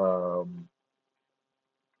 um,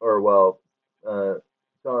 or well, uh,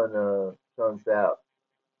 Sean Sapp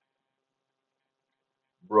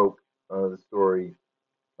broke the story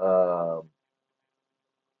um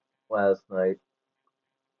last night,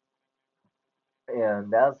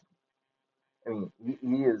 and that's I mean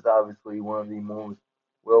he is obviously one of the most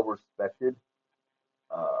well respected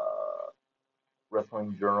uh,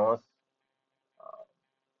 wrestling journalists.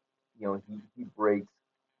 Uh, he breaks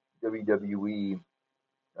WWE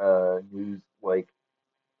news like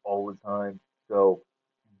all the time. So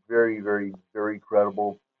very, very, very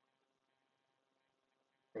credible.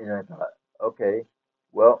 And I thought, okay,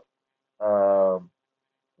 well, um,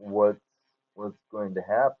 what's what's going to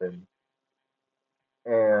happen?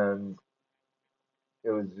 And it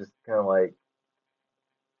was just kind of like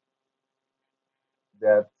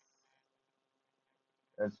that's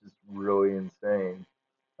that's just really insane.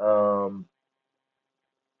 Um,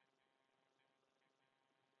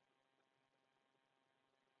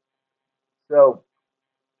 so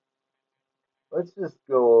let's just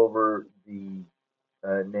go over the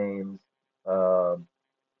names. Um,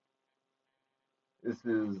 this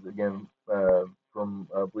is again from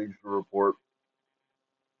Bleacher Report.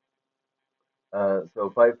 So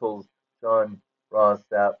Fightful's Sean Ross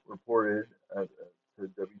Sapp reported to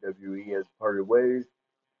WWE as parted ways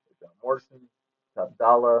with John Morrison, Top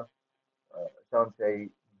Dollar, Ashante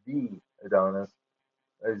the Adonis,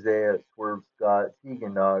 Isaiah Swerve Scott,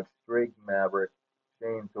 Tegan Knox, Drake Maverick,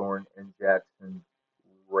 Shane Thorne, and Jackson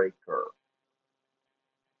Raker.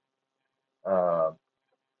 Uh,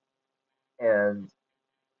 and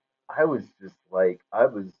I was just like, I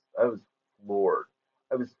was floored.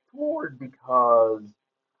 I was floored because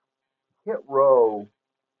Hit Row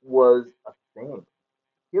was a thing.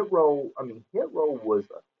 Hit Row was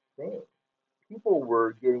a thing. People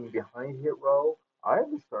were getting behind Hit Row. I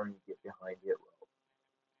was starting to get behind Hit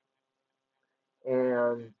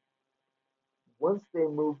Row. And once they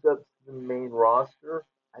moved up to the main roster,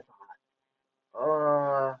 I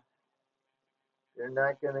thought, they're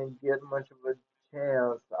not going to get much of a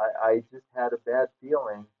chance. I just had a bad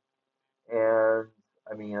feeling. And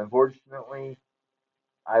I mean, unfortunately,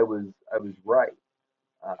 I was right.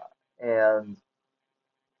 Uh, and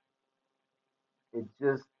it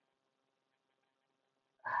just,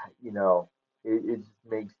 you know, it just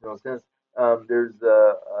makes no sense. There's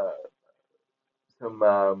some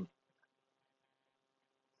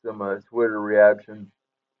Twitter reaction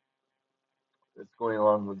that's going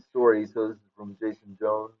along with the story. So this is from Jason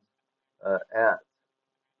Jones at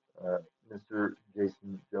uh, Mr.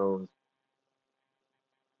 Jason Jones.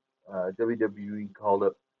 WWE called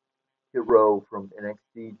up Hit Row from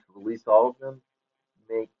NXT to release all of them.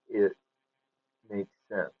 Make it make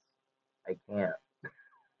sense. I can't.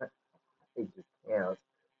 I just can't.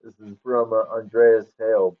 This is from Andreas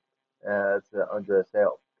Hale. It's Andreas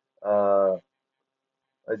Hale. Uh,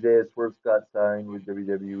 Isaiah Swerve got signed with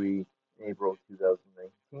WWE in April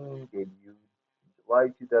 2019, debuted in July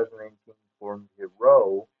 2019, formed Hit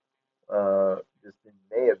Row just in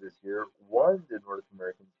May of this year, won the North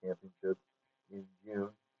American Championship in June,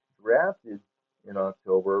 drafted in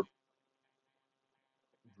October,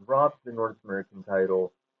 dropped the North American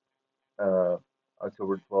title uh,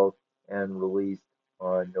 October 12th, and released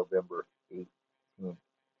on November 18th. I'm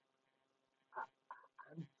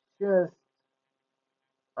just,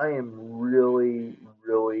 I am really,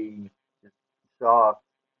 really just shocked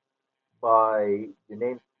by the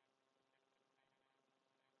name.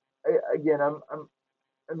 Again, I'm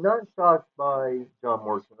not shocked by John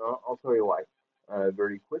Morrison. I'll tell you why.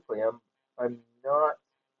 Very quickly, I'm not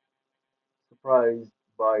surprised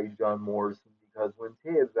by John Morrison because when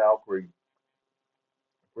Taya Valkyrie,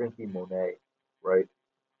 Frankie Monet, right,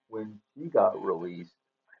 when she got released,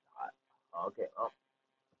 I thought, okay, oh,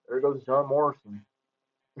 there goes John Morrison.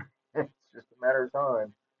 It's just a matter of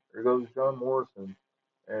time. There goes John Morrison,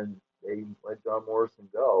 and they let John Morrison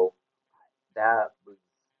go. That was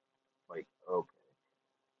like okay,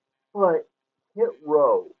 but Hit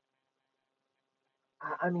Row.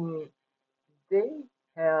 I mean, they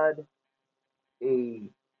had a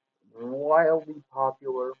wildly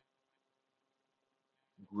popular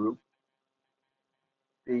group.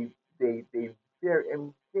 They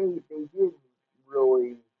and they didn't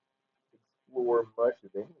really explore much of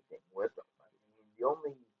anything with them. I mean, the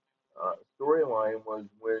only storyline was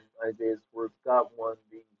when Isaiah Swerve Scott won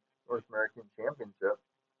the North American Championship.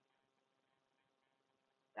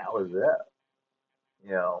 That was it,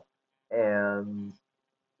 you know. And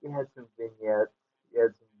you had some vignettes, you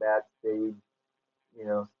had some backstage,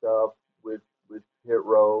 stuff with Hit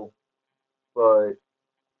Row, but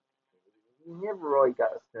you never really got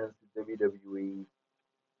a sense that WWE,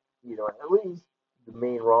 at least the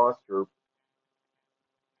main roster,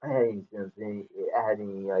 had any sense, had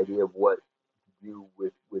any idea of what to do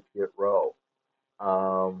with Hit Row.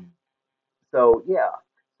 Um, so yeah,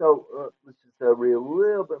 so let's just read a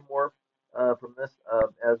little bit more from this.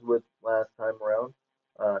 As with last time around,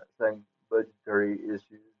 saying budgetary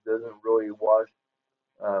issues doesn't really wash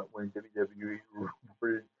when WWE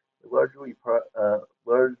reported a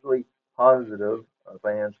largely positive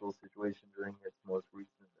financial situation during its most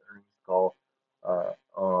recent earnings call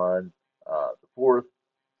on the 4th,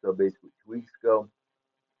 so basically 2 weeks ago.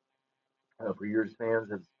 For years, fans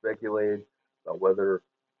have speculated about whether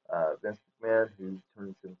Vince McMahon, who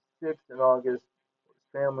turned 76 in August, or his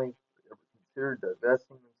family would ever consider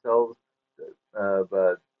divesting themselves of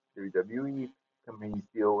WWE. Company's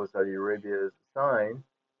deal with Saudi Arabia is a sign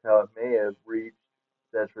how it may have reached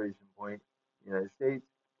saturation point in the United States,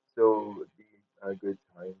 so it would be a good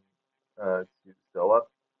time to sell up.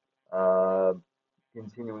 Uh,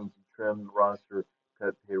 Continuing to trim the roster,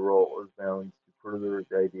 cut payroll is bound to further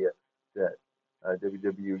the idea that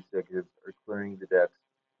WWE executives are clearing the decks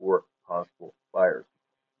for possible buyers.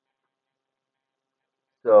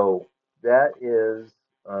 So that is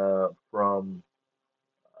from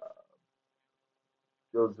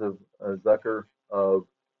Joseph Zucker of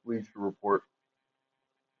Bleacher Report.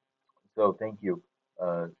 So thank you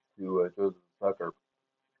to Joseph Zucker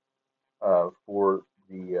for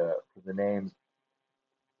the names.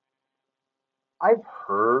 I've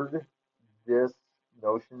heard this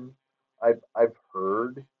notion. I've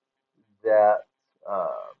heard that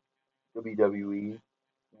WWE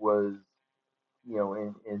was,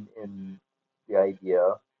 in the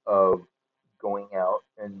idea of going out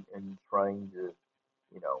and trying to,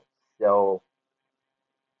 sell,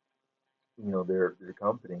 their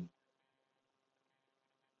company.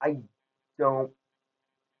 I don't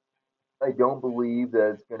I don't believe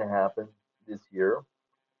that it's going to happen this year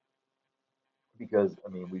because I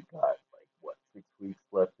mean we've got like what 6 weeks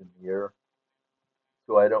left in the year,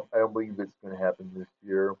 so I don't believe it's going to happen this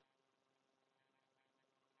year.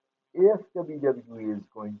 If WWE is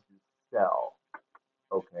going to sell,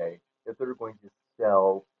 okay, if they're going to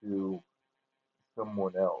sell to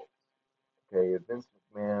someone else, okay, if Vince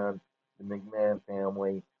McMahon, the McMahon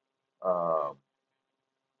family, um,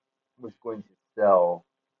 was going to sell,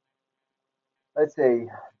 let's say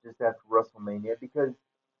just after WrestleMania, because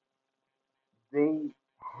they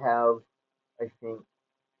have, I think,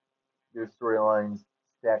 their storylines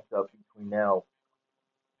stacked up between now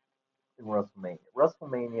and WrestleMania.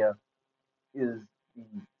 WrestleMania is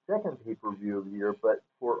the second pay per view of the year, but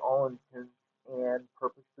for all intents and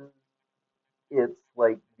purposes, it's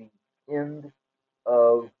like the end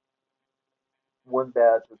of one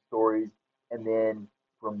batch of stories, and then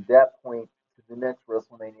from that point to the next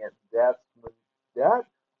WrestleMania, that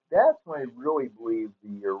that's when I really believe the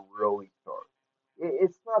year really starts.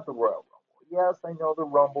 It's not the Royal Rumble. Yes, I know the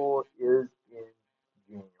Rumble is in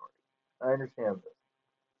January. I understand this,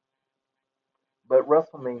 but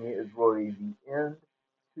WrestleMania is really the end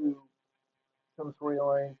to some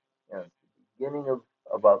storylines and it's the beginning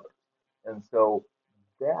of others. And so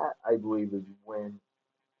that I believe is when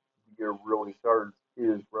the year really starts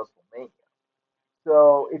is WrestleMania.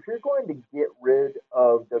 So if you're going to get rid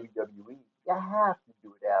of WWE, you have to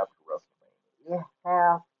do it after WrestleMania. You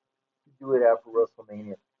have to do it after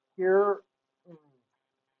WrestleMania. Here, mm,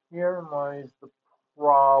 here lies the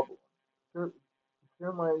problem. Here,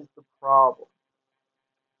 here lies the problem.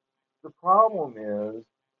 The problem is,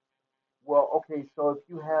 well, okay, so if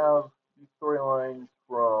you have these storylines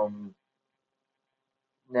from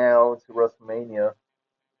now to WrestleMania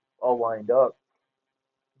all lined up,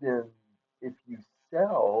 then if you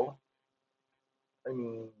sell, I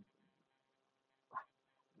mean,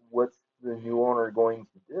 what's the new owner going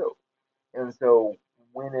to do? And so,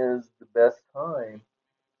 when is the best time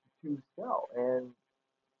to sell? And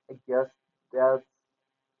I guess that's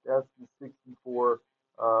that's the 64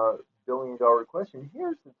 billion-dollar question.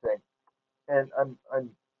 Here's the thing, and I'm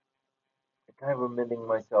kind of amending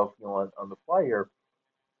myself, on the fly here.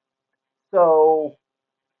 So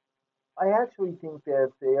I actually think that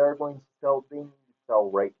if they are going to sell, they need to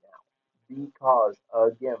sell right now because,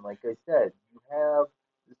 again, like I said, you have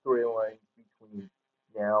the storylines between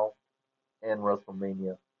now and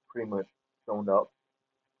WrestleMania pretty much sewn up.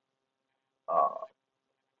 Uh,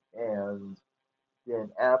 and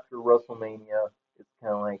then after WrestleMania, it's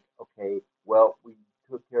kind of like, okay, well, we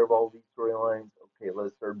took care of all these storylines. Okay,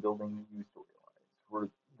 let's start building new storylines for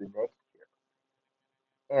the next year.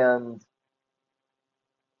 And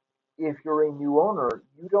if you're a new owner,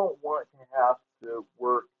 you don't want to have to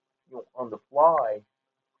work, on the fly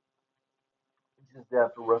just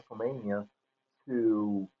after WrestleMania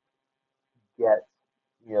to get,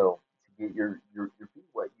 to get your feet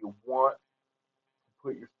wet. You want to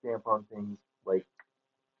put your stamp on things like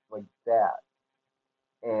that.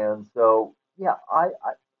 And so, yeah, I'm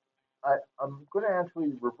going to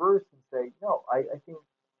actually reverse and say, no, I think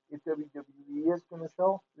if WWE is going to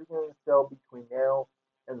sell, they're going to sell between now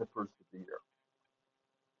and the first of the year.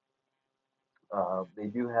 They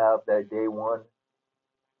do have that day one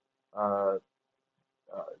uh,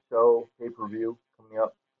 show pay per view coming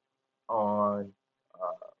up on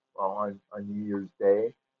on New Year's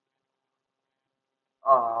Day.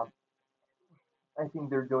 Um, I think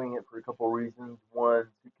they're doing it for a couple of reasons. One,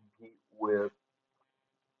 to compete with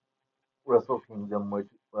Wrestle Kingdom,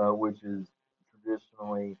 which is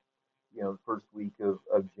traditionally, the first week of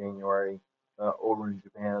January over in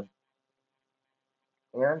Japan.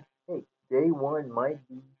 And hey, day one might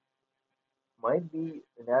be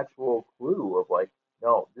an actual clue of like,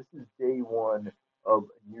 no, this is day one of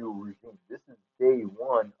a new regime. This is day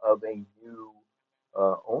one of a new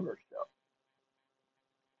ownership.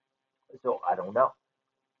 So I don't know.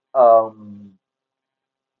 Um,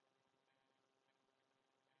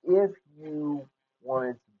 if you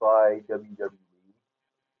wanted to buy WWE,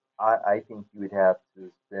 I think you would have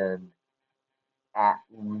to spend at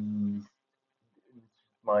least,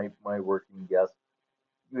 my working guess,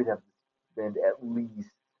 you would have to spend at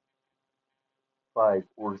least 5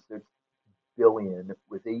 or 6 billion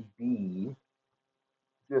with a B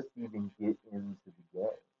just to even get into the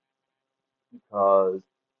game. Because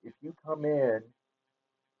if you come in,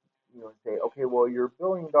 and say, okay, well, you're a $1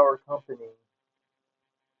 billion company,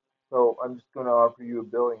 so I'm just going to offer you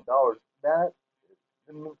 $1 billion. That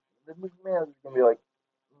the McMahon is going to be like,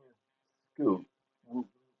 "Mm, scoot,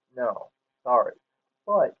 no, sorry."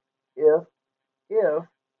 But if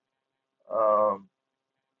um,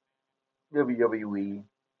 WWE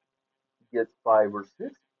gets 5 or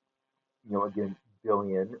 6, again,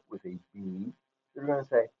 billion with a B, they're going to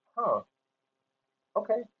say, huh,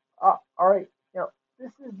 okay, all right. Now,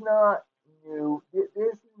 this is not new. This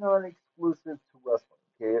is not exclusive to wrestling.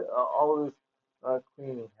 Okay, all of this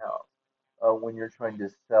cleaning house when you're trying to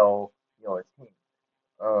sell, a team.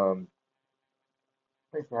 Um,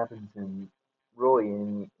 this happens in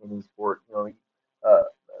really any sport. A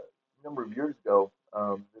number of years ago,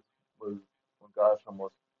 this was, oh gosh,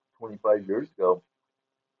 almost 25 years ago,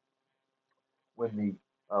 when the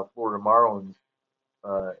Florida Marlins,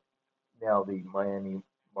 uh, now the Miami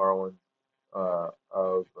Marlins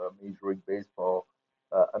of Major League Baseball.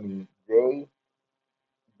 I mean, they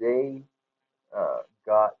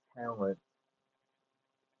got talent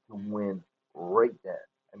to win right then.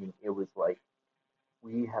 I mean, it was like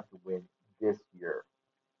we have to win this year.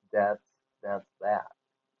 That's that's that.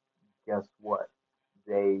 Guess what?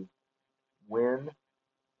 They win,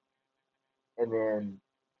 and then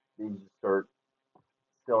they just start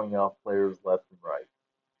selling off players left and right.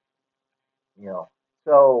 You know,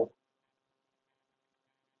 so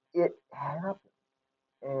it happens.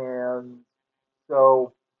 And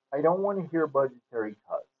so I don't want to hear budgetary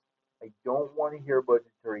cuts. I don't want to hear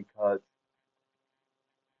budgetary cuts.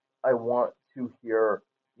 I want to hear,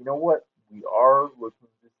 you know what, we are looking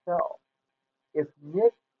to sell. If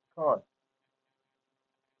Nick Khan,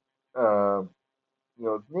 um,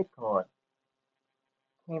 if Nick Khan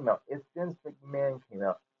came out, if Vince McMahon came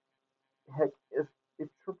out, heck, if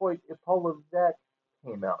Triple H, if Paul Levesque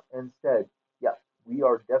came out and said, yes, we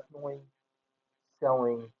are definitely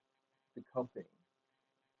selling the company,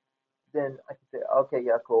 then I could say, okay,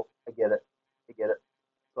 yeah, cool, I get it, I get it.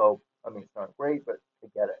 So, I mean, it's not great, but I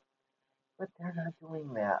get it. But they're not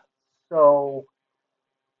doing that. So,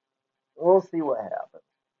 we'll see what happens.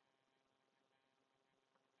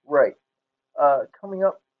 Right. Coming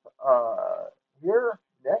up here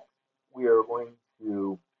next, we are going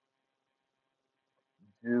to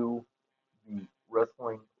do the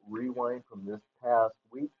wrestling rewind from this past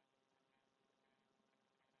week,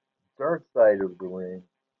 Dark Side of the Ring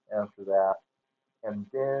after that, and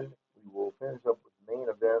then we will finish up with the main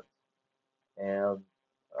event, and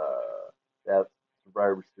that's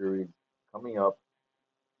Survivor Series coming up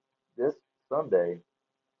this Sunday,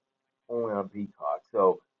 only on Peacock.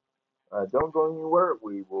 So don't go anywhere.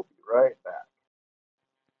 We will be right back.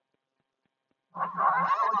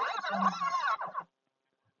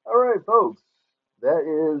 All right, folks. That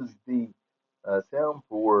is the sound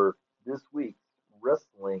for this week's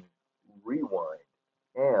Wrestling Rewind.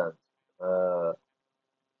 And uh,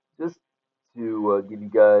 just to give you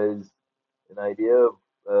guys an idea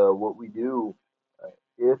of what we do,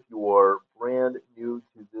 if you are brand new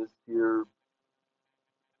to this here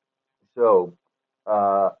show,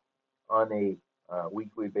 uh, on a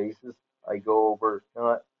weekly basis, I go over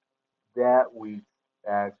not that week's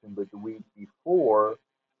action, but the week before,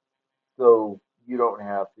 so you don't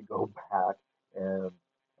have to go back and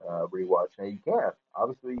rewatch. Now you can,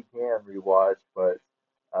 obviously you can rewatch, but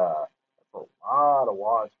it's a lot of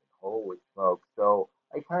watching. Holy smoke! So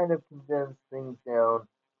I kind of condense things down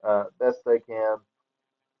best I can,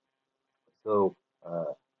 so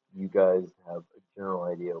you guys have a general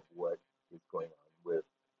idea of what is going on with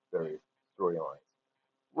various storylines.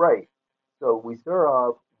 Right. So we start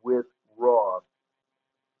off with Raw.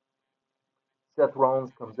 Seth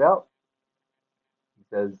Rollins comes out. He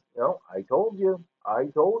says, I told you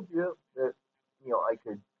that, I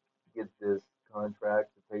could get this contract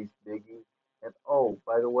to face Biggie. And oh,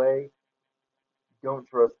 by the way, don't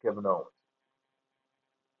trust Kevin Owens.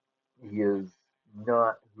 He is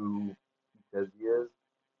not who he says he is.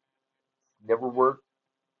 Never worked.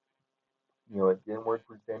 It didn't work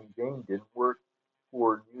for Sami Zayn. Didn't work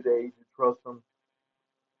for New Day to trust him.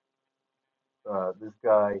 This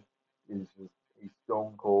guy is just a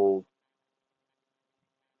stone cold,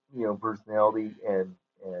 personality, and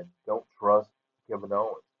don't trust Kevin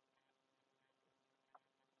Owens.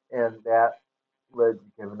 And that led to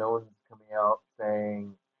Kevin Owens coming out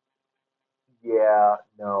saying, "Yeah,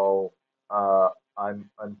 no, uh, I'm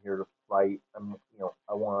here to fight.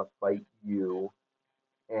 I want to fight you."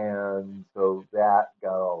 And so that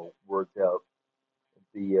got all worked out at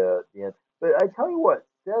the end. But I tell you what,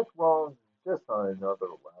 Seth Rollins is just on another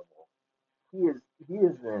level. He is he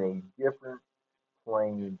is in a different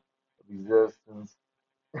plane of existence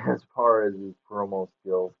as far as his promo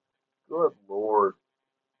skills. Good lord.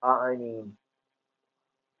 I mean,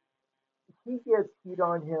 he gets heat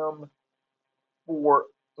on him for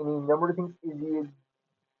any number of things.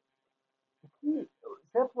 He,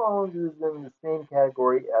 Seth Rollins is in the same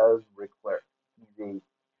category as Ric Flair. He's a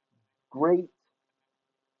great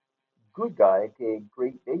good guy, a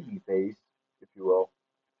great baby face, if you will,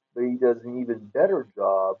 but he does an even better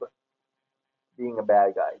job being a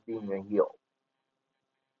bad guy, being a heel.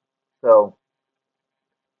 So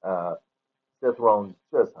uh, Seth Rollins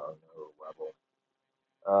just on another level.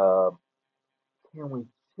 Uh, can we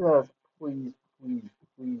just please, please,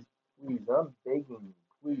 please, please? I'm begging you,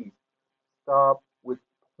 please stop with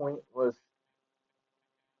pointless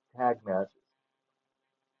tag matches.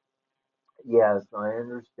 Yes, I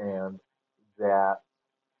understand that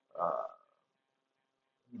uh,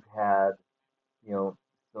 you've had,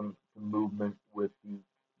 some movement with the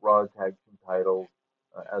Raw Tag Team titles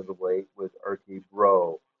as of late with RK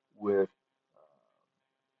Bro, with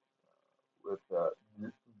the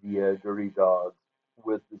Dirty Dogs,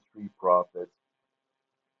 with the Street Profits,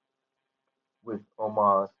 with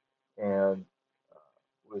Omos, and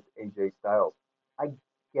with AJ Styles. I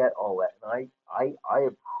get all that, and I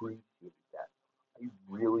appreciate that. I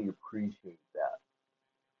really appreciate that.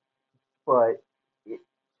 But it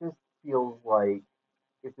just feels like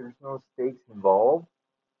if there's no stakes involved,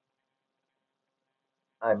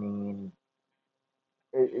 I mean,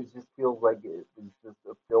 it just feels like it was just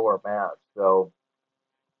a filler match. So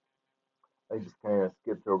I just kind of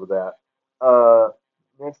skipped over that.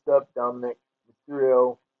 Next up, Dominic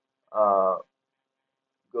Mysterio uh,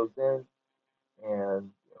 goes in and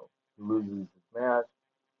he loses his match.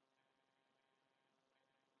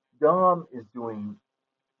 Dom is doing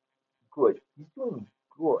good. He's doing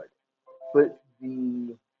good, but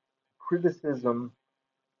the criticism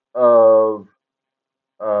of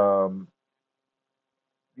um,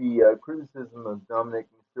 criticism of Dominic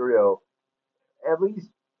Mysterio, at least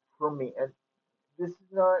for me, and this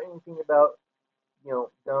is not anything about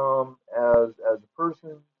Dom as a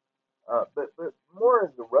person, but more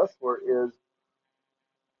as a wrestler is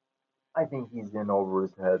I think he's in over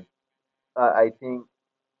his head. I think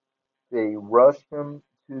they rushed him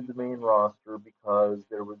to the main roster because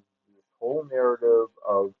there was this whole narrative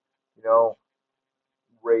of you know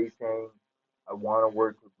Ray saying, "I want to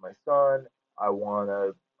work with my son. I want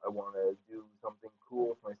to do something cool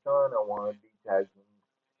with my son. I want to be tag team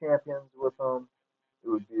champions with him. It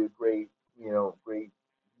would be a great, great,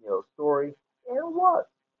 story." And it was.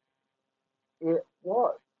 It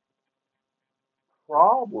was.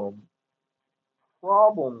 Problem,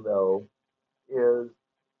 problem though, is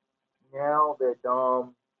now that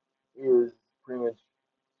Dom is pretty much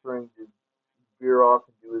starting to veer off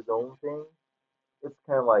and do his own thing. It's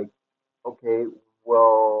kind of like, okay,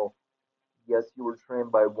 well, yes, you were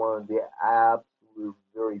trained by one of the absolute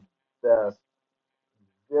very best,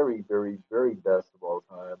 very, very, very best of all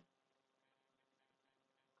time.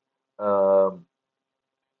 Um,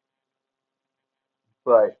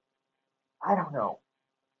 but I don't know.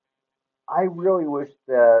 I really wish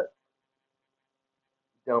that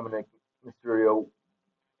Dominic Mysterio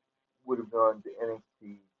would have gone to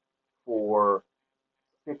NXT for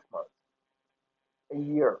 6 months, a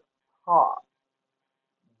year, top,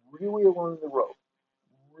 really learn the ropes,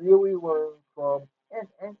 really learn from,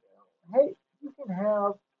 and hey, you can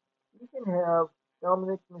have you can have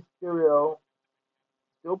Dominic Mysterio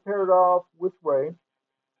still paired off with Ray,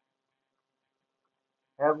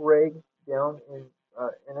 have Ray down in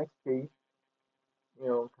NXT,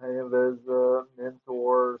 kind of as a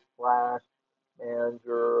mentor slash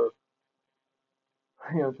manager,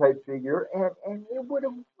 type figure, and it would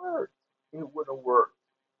have worked. It would have worked.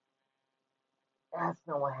 That's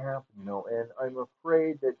not what happened, though, and I'm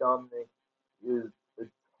afraid that Dominic is a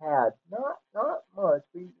tad, not much, but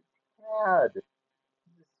he's a tad,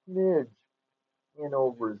 a smidge in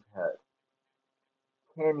over his head.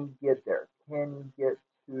 Can he get there? Can he get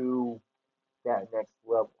to that next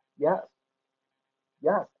level? Yes,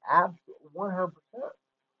 yes, absolutely, 100%.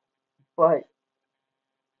 But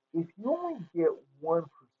if you only get one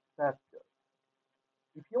perspective,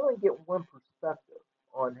 if you only get one perspective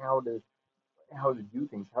on how to do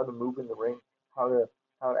things, how to move in the ring, how to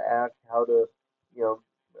how to act, how to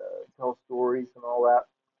tell stories and all that,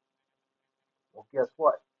 well, guess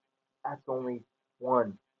what? That's only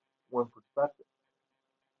one one perspective.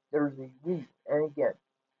 There's a reason, and again,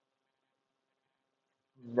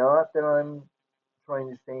 not that I'm trying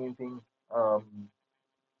to say anything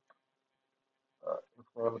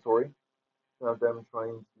inflammatory. Not that I'm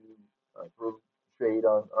trying to throw shade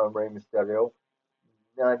on Rey Mysterio.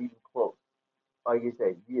 Not even close. Like I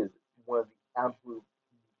say, he is one of the absolute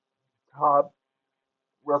top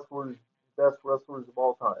wrestlers, best wrestlers of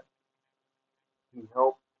all time. He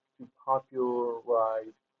helped to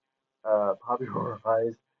popularize,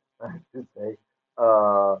 I should say,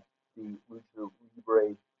 the lucha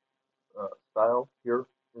libre style here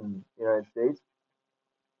in the United States.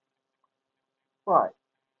 But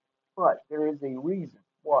there is a reason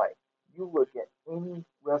why you look at any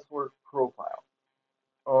wrestler profile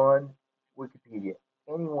on Wikipedia,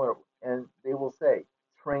 anyone, and they will say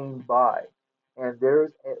trained by, and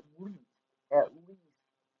there's at least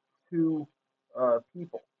two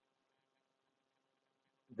people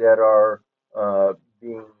that are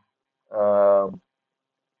being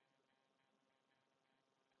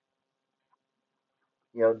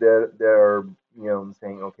that are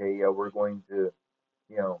saying, okay, yeah, we're going to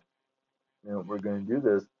you know we're going to do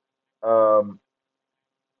this. Um,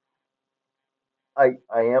 I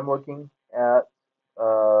am looking at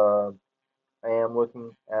uh, I am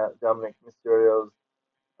looking at Dominic Mysterio's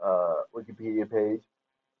Wikipedia page.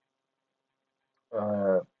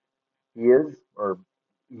 Uh, he is, or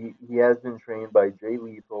he has been trained by Jay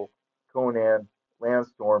Lethal, Conan, Lance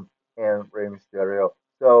Storm, and Rey Mysterio.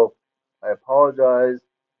 So I apologize.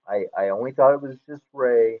 I only thought it was just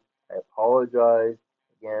Ray. I apologize.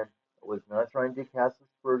 Again, I was not trying to cast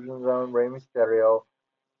aspersions on Rey Mysterio.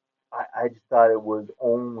 I just thought it was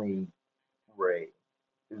only Ray.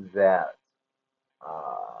 That.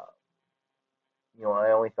 Uh,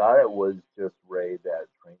 I only thought it was just Ray that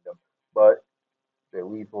trained him, but Jay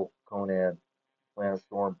Lethal, Conan, Lance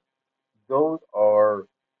Storm, those are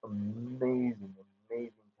amazing,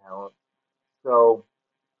 amazing talents. So,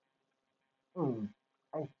 hmm,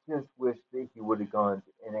 I just wish that he would have gone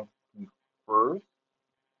to NXT first.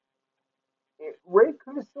 Ray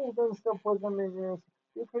could have still done stuff with them in NXT.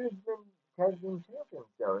 They could have been tag team champions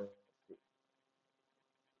down in NXT.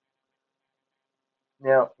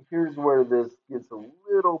 Now, here's where this gets a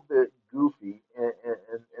little bit goofy,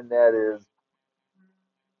 and that is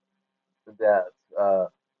that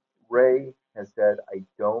Ray has said, I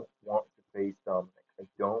don't want to face Dominic. I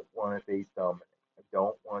don't want to face Dominic. I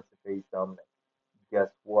don't want to face Dominic. Guess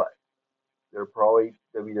what? They're probably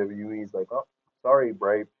WWE's like, oh, sorry,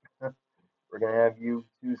 Bray. We're going to have you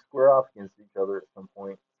two square off against each other at some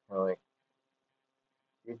point. Kind of like,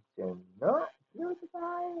 did you not hear the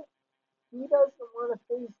guy? He doesn't want to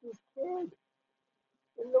face his kid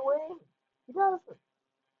in the ring. He doesn't.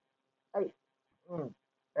 I,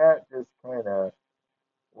 that just kind of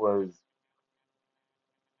was,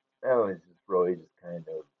 that was just really just kind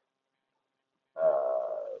of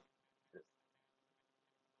just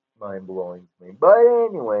mind blowing to me. But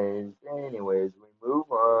anyways, we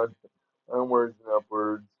move on, onwards and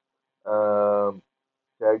upwards. Um,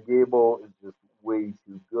 Chad Gable is just way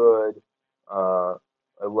too good. I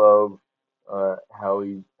love how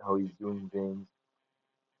he's doing things.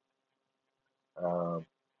 Um,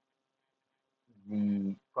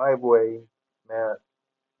 the 5-way match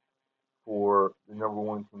for the number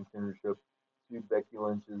one contendership to Becky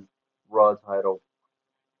Lynch's Raw title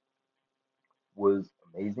was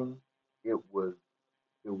amazing. It was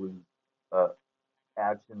uh,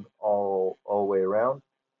 action all the way around.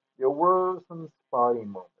 There were some spotty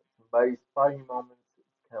moments. And by spotty moments,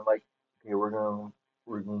 it's kind of like, okay, we're gonna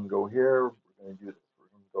go here, we're gonna do this, we're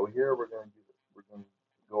gonna go here, we're gonna do this, we're gonna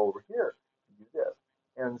go over here and do this,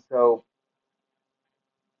 and so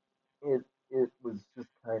it was just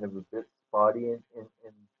kind of a bit spotty in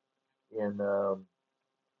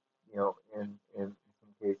in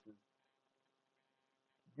some cases.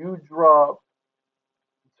 Dewdrop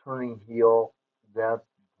turning heel, that's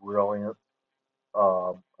brilliant.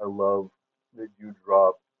 I love that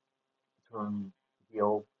Dewdrop turned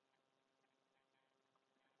heel.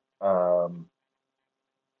 Um,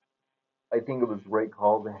 I think it was a great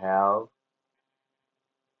call to have.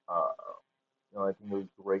 Uh, I think it was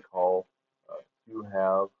a great call to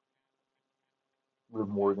have Liv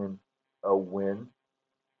Morgan win.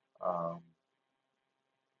 Um,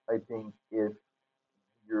 I think if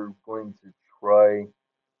you're going to try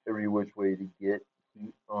every which way to get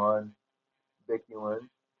heat on Becky Lynch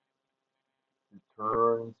to turn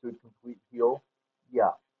her into a complete heel,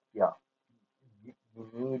 yeah, yeah, you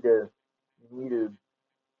need to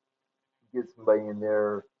get somebody in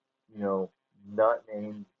there, you know, not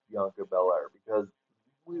named Bianca Belair because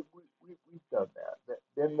we've done that.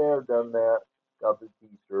 Been there, done that, got the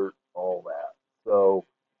T-shirt, all that. So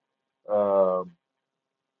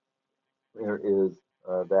there is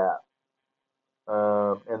that.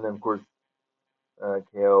 And then of course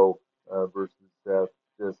KO versus Seth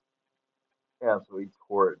just absolutely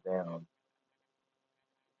tore it down.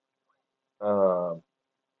 Um,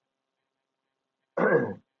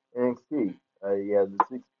 NXT, yeah, the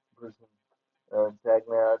 6-person tag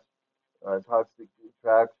match, Toxic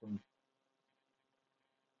Attraction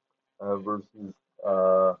versus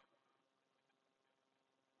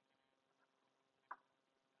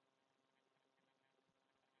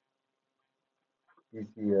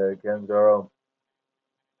DC Ganzaro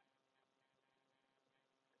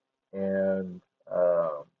and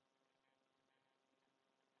um,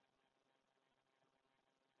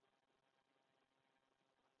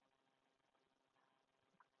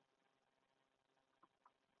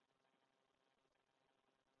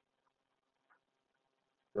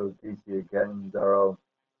 so DC Ganzaro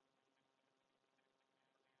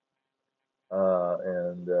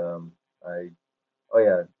and I oh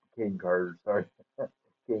yeah, Kane Carter, sorry,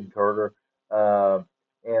 Kane Carter,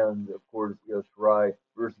 and of course Io Shirai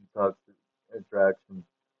versus Toxic Attraction,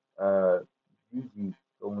 uh, Gigi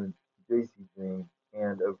Owens, JC Jane,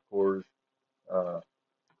 and of course uh,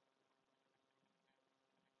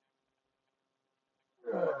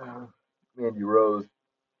 Mandy Rose.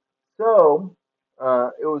 So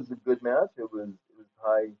it was a good match. It was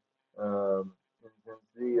high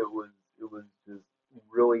intensity. It was just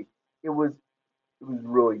really it was it was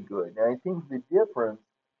really good. And I think the difference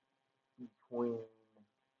between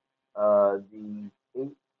the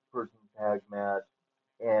 8-person tag match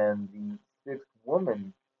and the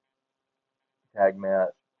 6-woman tag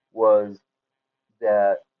match was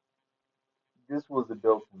that this was a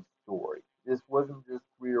built-in story. This wasn't just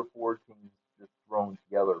three or four teams just thrown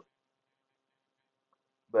together,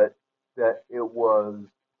 but that it was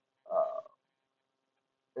uh,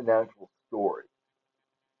 an actual story.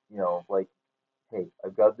 Like, hey,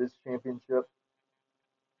 I've got this championship,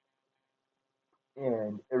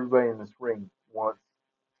 and everybody in this ring wants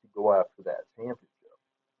to go after that championship.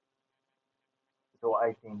 So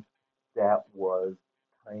I think that was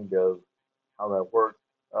kind of how that worked.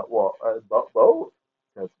 Both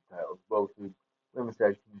sets of titles, both the women's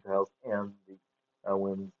tag team titles and the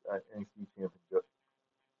women's NXT championship.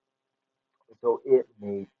 So it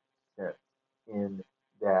made sense in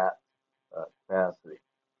that capacity.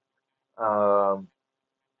 Um,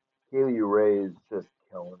 Kaylee Ray is just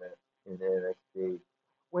killing it in NXT.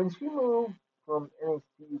 When she moved from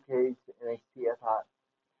NXT UK to NXT, I thought,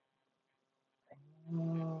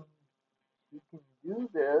 mm, she can do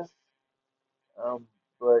this,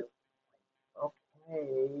 but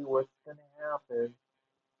okay, what's going to happen?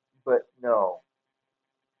 But no,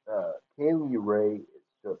 Kaylee Ray is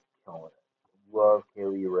just killing it. Love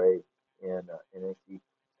Kaylee Ray in NXT.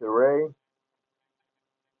 Saray,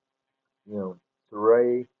 you know,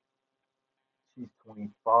 Saray, she's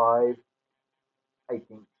 25. I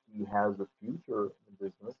think she has a future in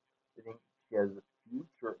business. I think she has a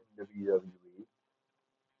future in WWE.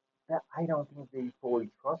 That I don't think they fully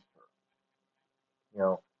trust her. You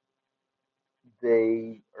know,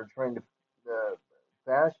 they are trying to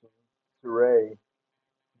fashion Saray to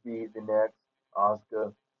be the next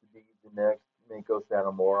Asuka, to be the next Mako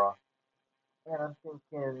Satomura. And I'm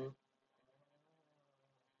thinking,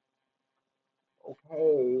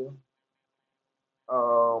 okay,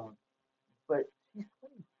 um, but she's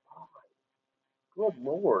 25. Good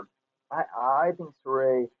lord. I think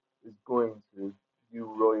Saray is going to do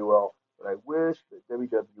really well, but I wish that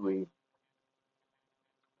WWE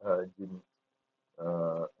didn't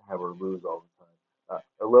have her lose all the time.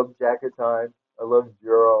 I love Jacket Time. I love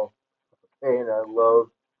Jiro. Okay, and I love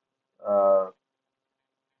uh,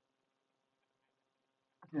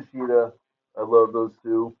 Kushida. I love those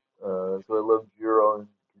two. So I love Jiro and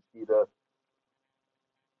Kushida.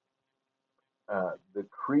 The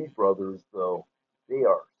Creed brothers, though, they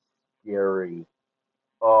are scary.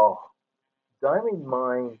 Oh, Diamond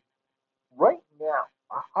Mine, right now,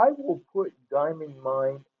 I will put Diamond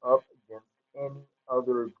Mine up against any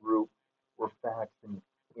other group or faction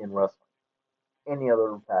in wrestling. Any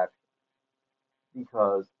other faction.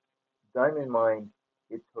 Because Diamond Mine,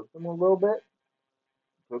 it took them a little bit,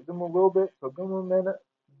 took them a minute,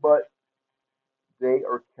 but they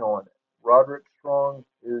are killing it. Roderick Strong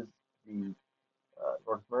is the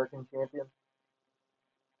North American champion.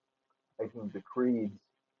 I think the Creeds,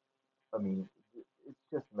 I mean, it's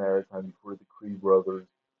just a matter of time before the Creed brothers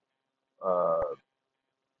uh,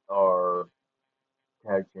 are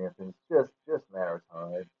tag champions. Just a matter of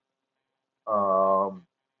time. Um,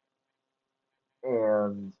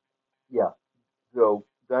 and yeah, so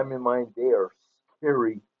Diamond Mine, they are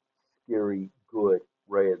scary, scary good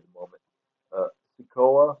right at the moment.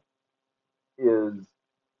 Sikoa is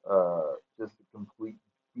just a complete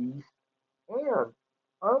beast, and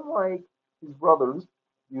unlike his brothers,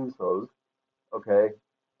 Usos, okay,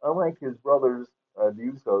 unlike his brothers, the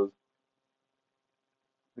Usos,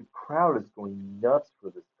 the crowd is going nuts for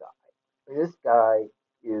this guy. This guy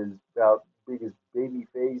is about the biggest baby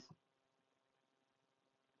face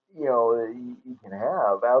you can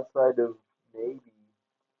have outside of maybe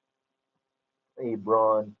a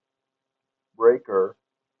Braun Breaker.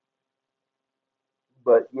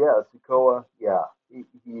 But yeah, Sikoa, yeah,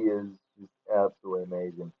 he is just absolutely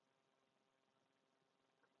amazing.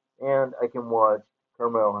 And I can watch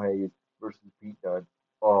Carmelo Hayes versus Pete Dunne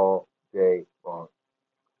all day long.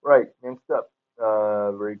 Right, next up,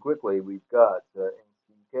 very quickly, we've got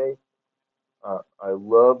NCK. I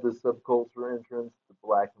love the subculture entrance, the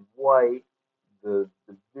black and white, the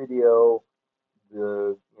video,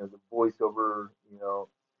 the voiceover,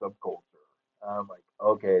 subculture. I'm like,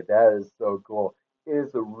 okay, that is so cool. It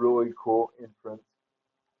is a really cool entrance.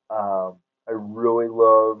 I really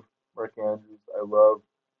love Mark Andrews. I love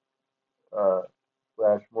uh,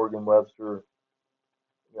 Flash Morgan Webster.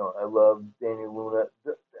 I love Danny Luna.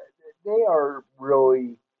 They are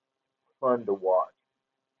really fun to watch.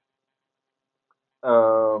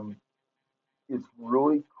 Um, it's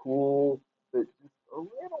really cool, but just a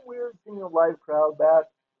little weird seeing a live crowd back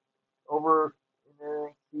over in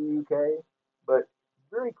NXT UK, but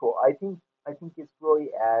very cool. I think it's really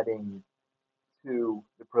adding to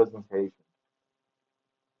the presentation.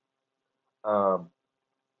 Um,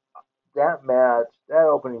 that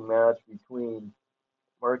opening match between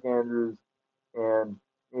Mark Andrews and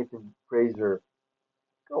Nathan Fraser.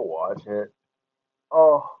 Go watch it.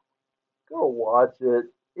 Oh, go watch it.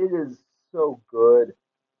 It is so good.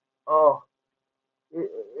 Oh, it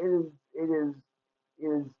is it is it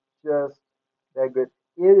is just that good.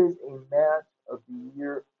 It is a match of the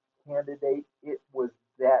year candidate. It was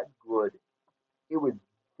that good. It was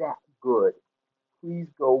that good. Please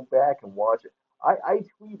go back and watch it. I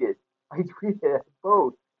tweeted I tweeted at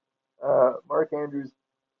both Mark Andrews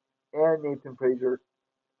and Nathan Fraser,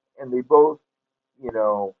 and they both, you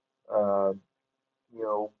know, uh,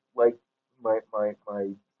 like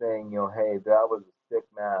my saying, hey, that was a sick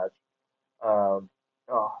match. Um,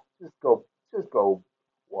 oh, just go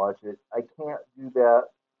watch it. I can't do that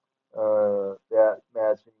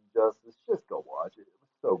match any justice. Just go watch it. It was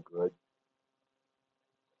so good.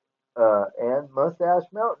 And Mustache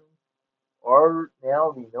Mountain are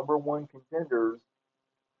now the number one contenders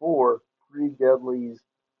for Three Deadly's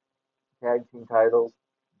tag team titles.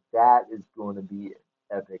 That is going to be an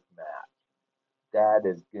epic match. That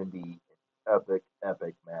is going to be an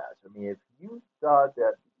epic match. I mean, if you thought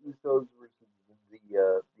that the Usos versus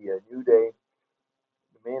the New Day,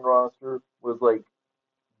 the main roster, was like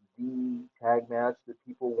the tag match that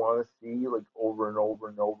people want to see like over and over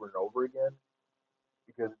and over and over again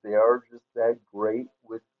because they are just that great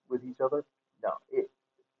with each other. No,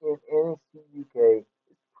 in NXT UK,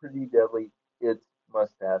 it's pretty deadly. It's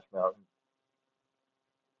Mustache Mountain.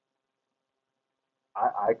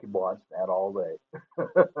 I could watch that all day.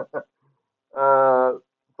 uh,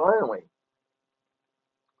 Finally,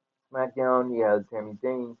 SmackDown, you had Sami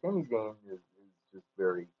Zayn. Sami Zayn is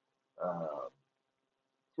uh,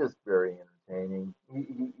 just very entertaining.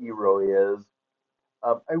 He really is.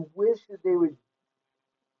 I wish that they would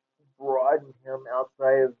broaden him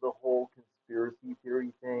outside of the whole conspiracy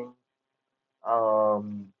theory thing.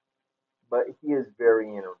 Um, but he is very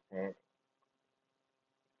entertaining.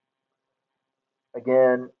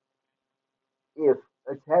 Again, if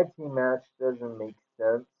a tag team match doesn't make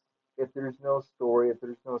sense, if there's no story, if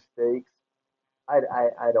there's no stakes,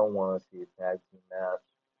 I don't want to see a tag team match.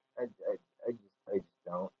 I just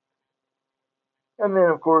don't. And then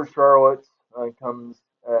of course Charlotte comes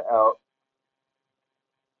out,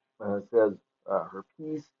 says her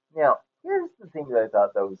piece. Now here's the thing that I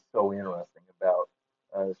thought that was so interesting about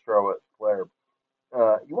Charlotte Flair.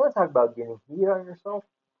 You want to talk about getting heat on yourself?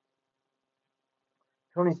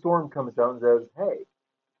 Tony Storm comes out and says, "Hey,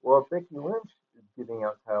 well, if Becky Lynch is giving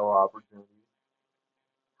out title opportunities,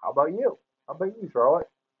 how about you? How about you, Charlotte?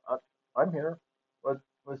 I, I'm here. Let's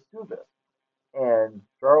do this." And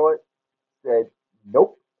Charlotte said,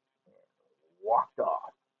 "Nope," and walked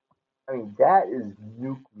off. I mean, that is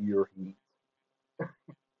nuclear heat.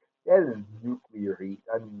 That is nuclear heat.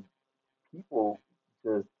 I mean, people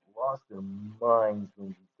just lost their minds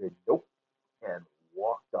when she said nope and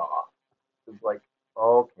walked off. It's like,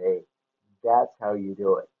 okay, that's how you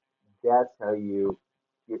do it. That's how you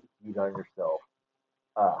get heat on yourself.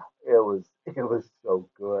 It was so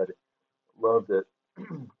good. Loved it.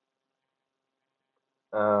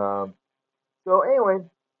 um, so anyway,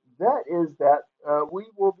 that is that. We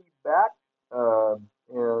will be back, and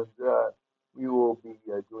we will be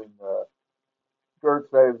doing Dark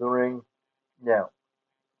Side of the Ring. Now,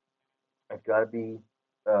 I've got to be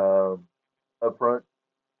um, upfront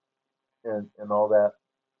and all that.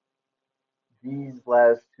 These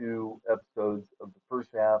last two episodes of the first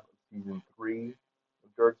half of season 3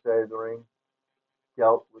 of Dark Side of the Ring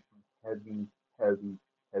dealt with some heavy,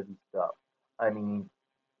 heavy stuff. I mean,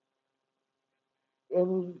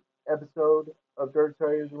 any episode of Dark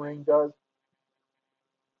Side of the Ring does,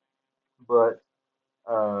 but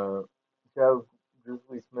Shadow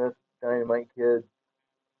Grizzly Smith, Dynamite Kid,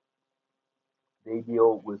 they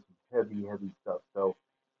deal with some heavy stuff. So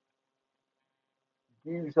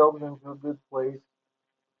get yourselves into a good place,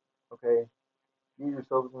 okay? Get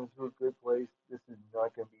yourselves into a good place. This is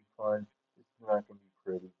not going to be fun. This is not going to be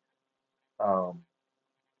pretty. Um,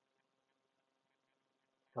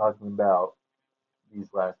 Talking about these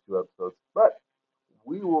last two episodes, but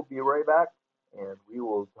we will be right back, and we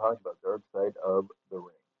will talk about Dark Side of the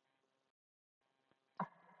Ring.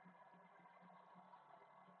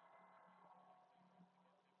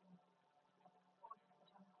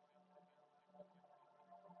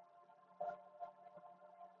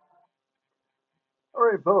 All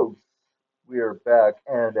right, folks, we are back,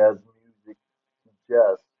 and as music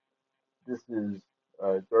suggests, this is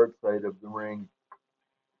Dark Side of the Ring,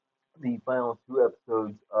 the final two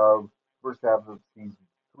episodes of first half of season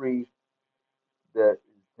 3 that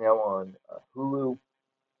is now on Hulu.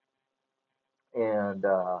 And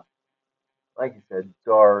like I said,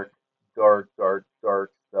 dark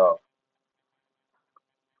stuff.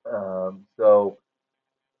 So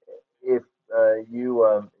if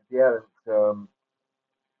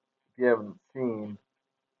if you haven't seen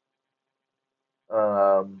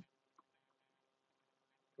um,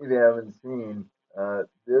 if you haven't seen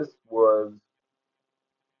this was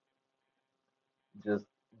just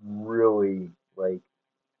really like,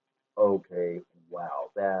 okay, wow,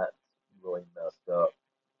 that's really messed up.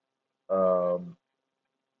 Um,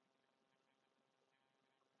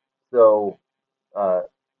 so uh,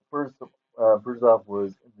 first first off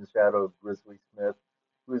was In the Shadow of Grizzly Smith.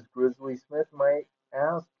 Who is Grizzly Smith, might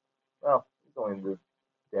ask? Well, he's only the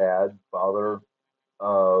dad, father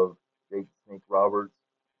of Jake Snake Roberts,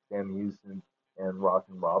 Sam Houston, and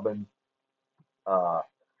Rockin' Robin. Uh,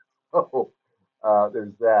 oh,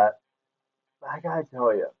 there's that. I gotta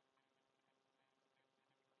tell you,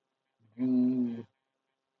 the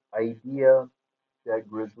idea that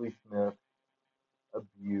Grizzly Smith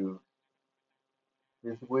abused,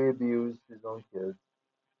 physically abused his own kids,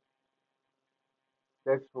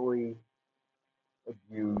 sexually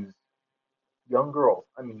abused young girls.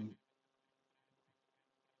 I mean,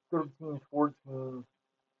 13, 14,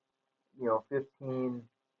 15.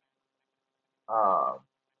 Um,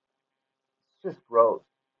 it's just gross.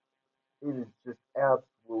 It is just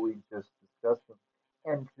absolutely just disgusting.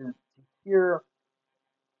 And to hear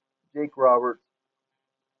Jake Roberts,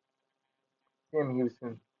 Tim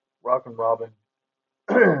Houston, Rockin' Robin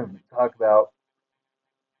talk about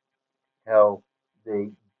how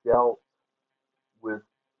they dealt with,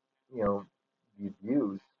 the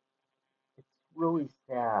abuse, it's really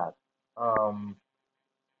sad. Um,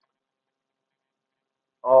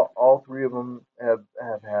 all three of them have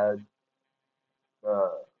had uh,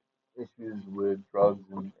 issues with drugs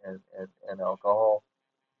and alcohol.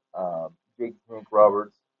 Jake Tank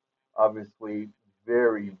Roberts, obviously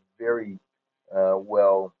very, very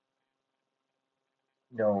well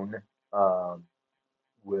known um,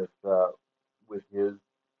 with his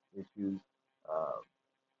issues um,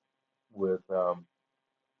 with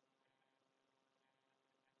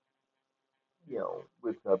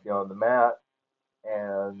with Beyond the Mat,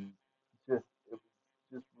 and it was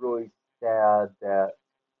just really sad that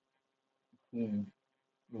he,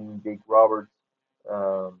 meaning Jake Roberts,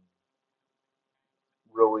 um,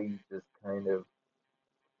 really just kind of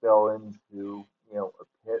fell into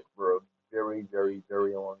a pit for a very, very,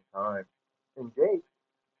 very long time. And Jake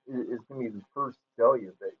is going to be the first to tell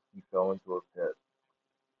you that he fell into a pit.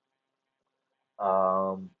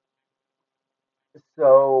 Um,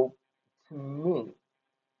 so to me,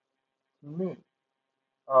 to me,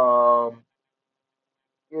 um,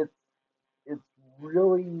 it's it's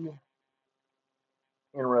really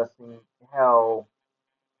interesting how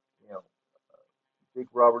you know Jake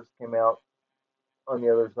Roberts came out on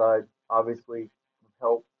the other side, obviously with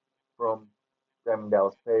help from Diamond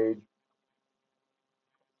Dallas Page,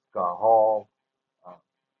 Scott Hall, uh,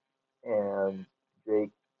 and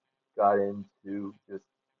Jake got into just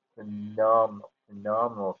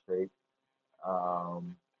phenomenal shape,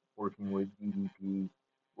 working with DDP,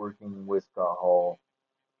 working with Scott Hall,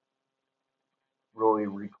 really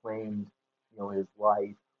reclaimed, his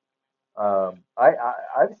life.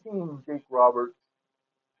 I've seen Jake Roberts,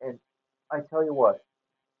 and I tell you what,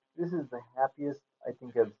 this is the happiest I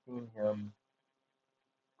think I've seen him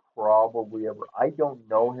probably ever. I don't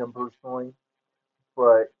know him personally,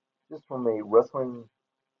 but just from a wrestling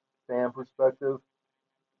fan perspective,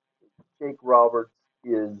 Jake Roberts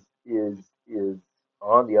is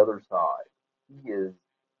on the other side. He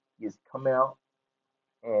has come out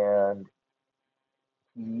and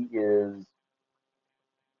he is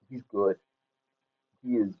he's good.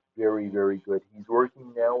 He is very, very good. He's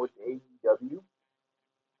working now with AEW,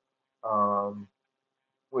 um,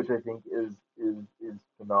 which I think is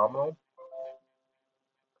phenomenal.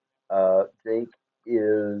 Jake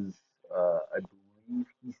is, I believe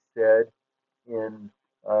he said in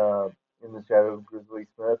uh, in the Shadow of Grizzly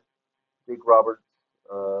Smith, Jake Roberts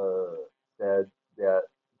uh, said that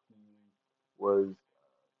he was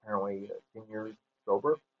apparently 10 years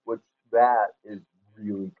sober, which that is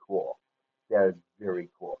really cool. That is very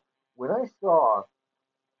cool. When I saw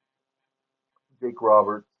Jake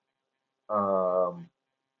Roberts um,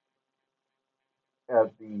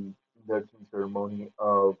 at the induction ceremony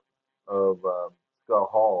of Scott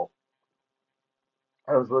Hall,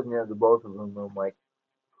 I was looking at the both of them and I'm like,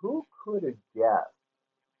 who could have guessed?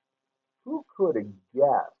 Who could have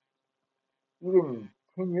guessed even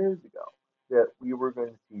 10 years ago that we were going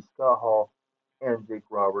to see Scott Hall and Jake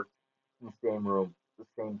Roberts in the same room at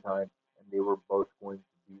the same time, and they were both going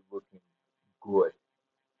to be looking good.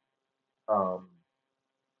 Um,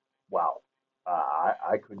 wow,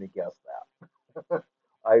 I couldn't have guessed that.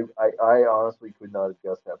 I honestly could not have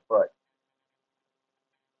guessed that, but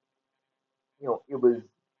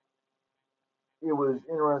it was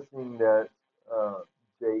interesting that uh,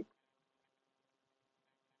 Jake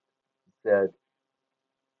said,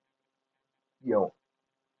 you know,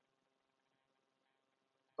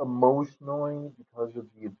 emotionally because of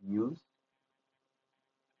the abuse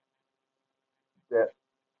that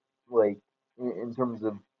like in terms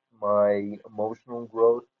of my emotional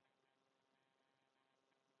growth,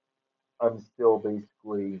 I'm still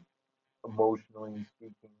basically emotionally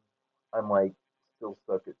speaking, I'm like still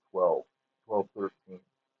stuck at 12, 13.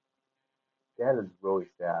 That is really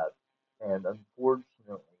sad. And unfortunately,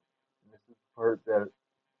 and this is the part that's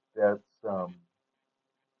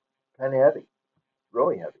kind of heavy,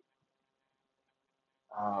 really heavy.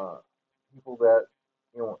 Uh, People that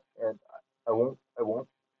and I won't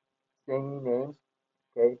say any names,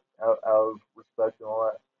 okay, out of respect and all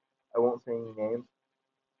that. I won't say any names.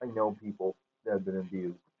 I know people that have been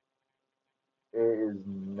abused. It is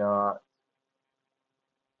not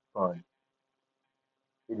fun.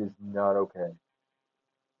 It is not okay.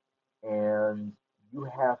 And you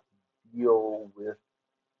have to deal with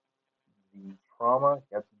the trauma,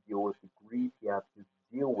 you have to deal with the grief, you have to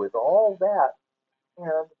deal with all that,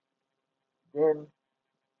 and then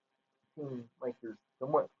seem like you're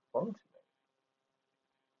somewhat functioning.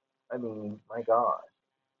 I mean, my gosh.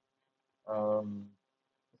 Um,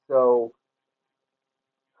 so,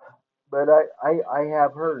 but I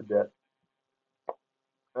have heard that,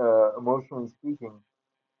 emotionally speaking,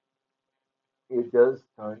 it does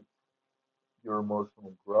stunt your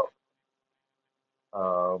emotional growth.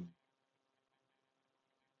 Um,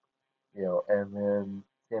 and then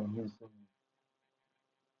Sam Houston,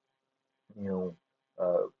 you know,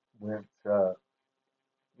 uh, went,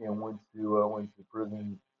 went to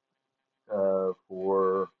prison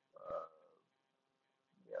for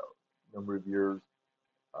number of years.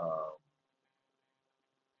 Um,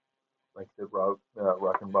 like I said, Rock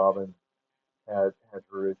and Robin had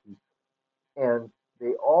her issues, and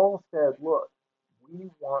they all said, "Look, we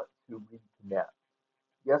want to reconnect.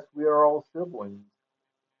 Yes, we are all siblings,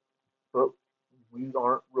 but we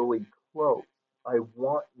aren't really close. I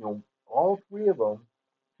want, all three of them,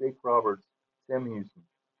 Jake Roberts, Sam Houston,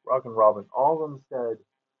 Rock and Robin, all of them said,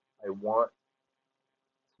 I want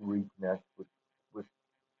to reconnect with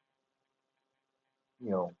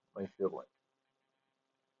my sibling."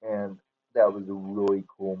 And that was a really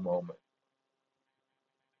cool moment.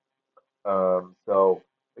 So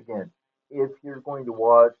again, if you're going to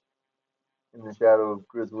watch In the Shadow of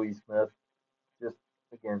Grizzly Smith, just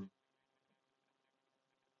again,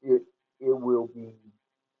 it it will be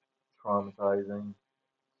traumatizing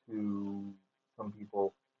to some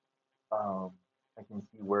people. Um, I can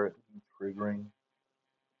see where it could be triggering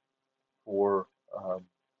for um,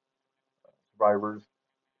 survivors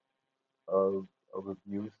of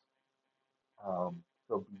abuse.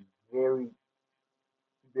 So be very,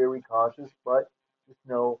 very cautious, but just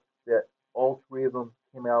know that all three of them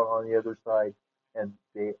came out on the other side and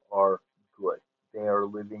they are good. They are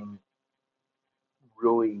living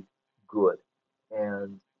really good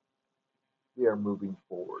and they are moving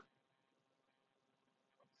forward.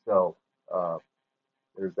 So uh,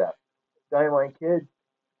 there's that. Dynamite Kid,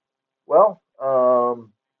 well,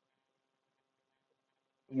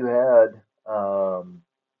 you had,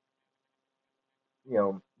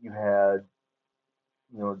 you had,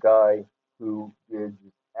 a guy who did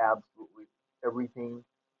just absolutely everything.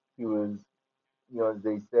 He was, as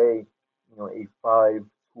they say, a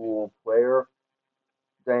five-tool player.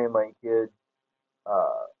 Dynamite Kid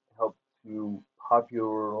uh, helped to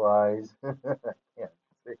popularize. I can't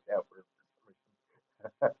say that word.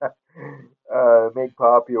 Make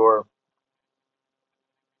popular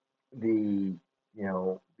the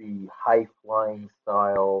the high flying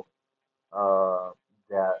style uh,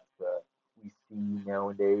 that we see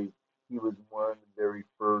nowadays. He was one of the very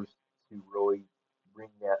first to really bring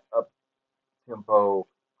that up tempo,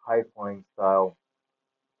 high flying style,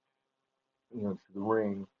 to the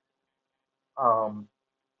ring. Um,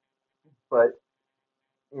 but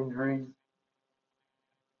injuries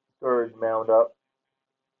started to mount up.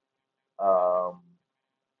 Um,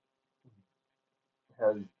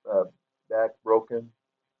 has back broken.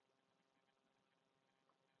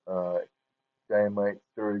 Uh, Dynamite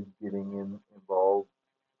started getting involved,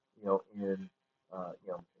 in in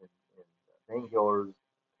painkillers,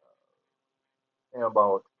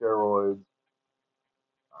 anabolic steroids,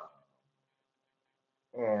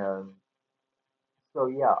 and so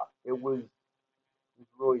yeah, it was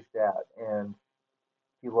really sad, and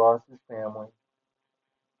he lost his family.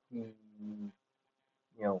 He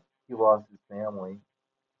lost his family,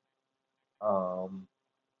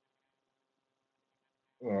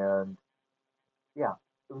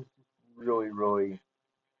 really, really,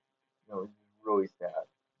 it's really sad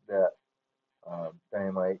that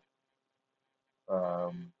Dynamite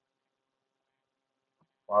um,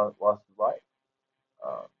 lost his life.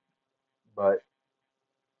 Um, but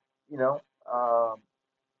you know, um,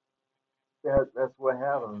 that's what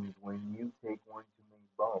happens when you take one too many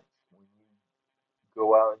bumps. When you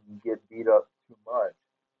go out and you get beat up too much,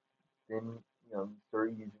 then you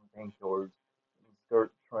start using painkillers and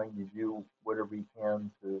start trying to do whatever you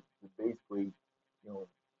can to basically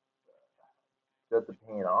shut the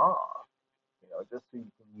pain off. Just so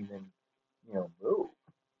you can even move.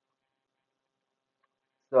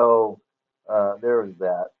 So there is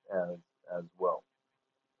that as well.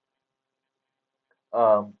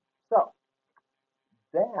 Um, so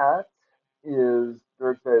that is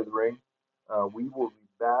Dark Side of the Ring. We will be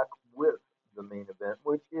back with the main event,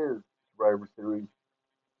 which is Survivor Series.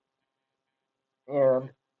 And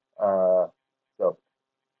so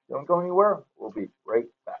don't go anywhere. We'll be right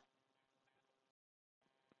back.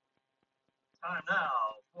 Time now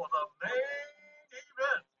for the main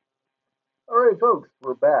event. All right, folks,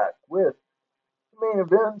 we're back with the main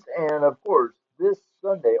event. And of course, this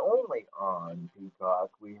Sunday only on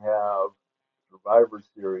Peacock, we have Survivor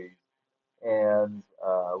Series. And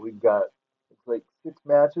we've got, it's like 6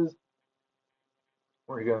 matches.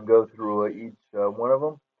 We're going to go through each one of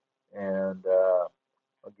them. And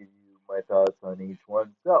I'll give you my thoughts on each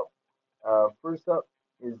one. So, first up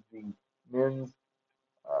is the men's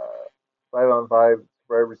 5-on-5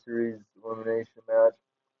 Survivor Series elimination match.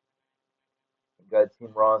 You got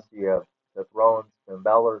Team Ross. You have Seth Rollins, Finn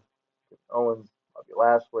Balor, Kevin Owens, Bobby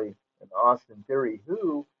Lashley, and Austin Theory,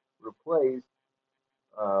 who replaced,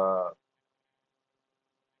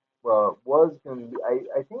 was going to be,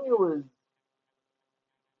 I think it was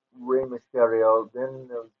Rey Mysterio, then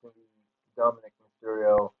it was going to be Dominic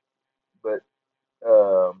Mysterio, but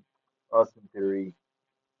Austin Theory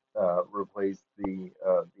replaced the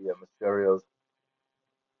Mysterios,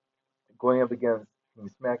 going up against Team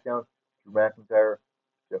SmackDown, Drew McIntyre,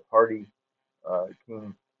 Jeff Hardy,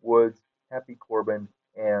 King Woods, Happy Corbin,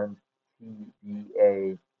 and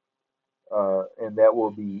TBA, and that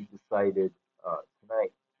will be decided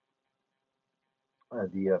tonight.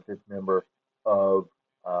 The fifth member of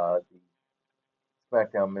the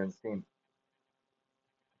SmackDown men's team.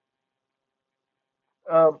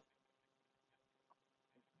 Um,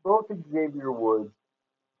 both Xavier Woods,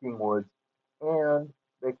 King Woods, and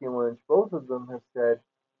Becky Lynch, both of them have said,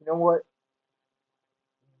 you know what,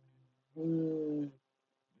 the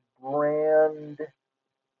brand,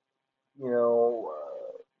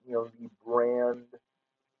 the brand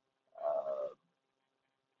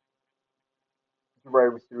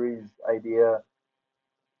Survivor Series idea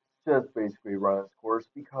just basically run its course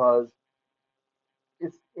because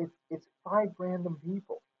it's 5 random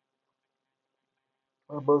people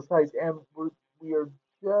on both sides, and we are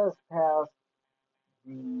just past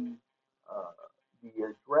the uh,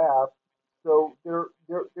 the draft, so there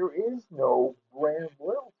is no brand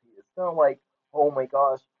loyalty. It's not like, oh my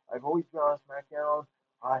gosh, I've always been on SmackDown.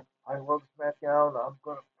 I love SmackDown. I'm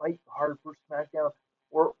gonna fight hard for SmackDown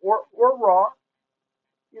or Raw,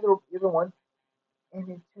 either one, and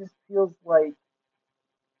it just feels like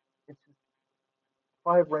it's just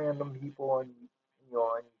 5 random people on each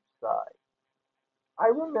side. I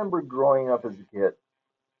remember growing up as a kid,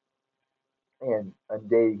 and I'm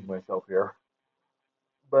dating myself here,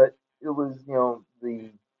 but it was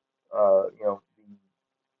the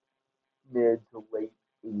mid to late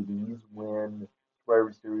 '80s when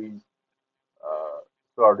Survivor Series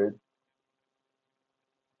started,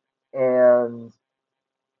 and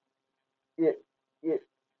it it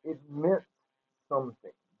it meant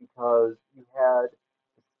something because you had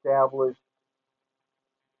established,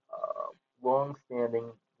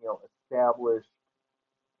 long-standing, established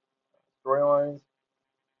storylines,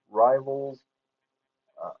 rivals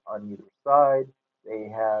on either side. They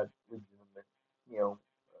had legitimate,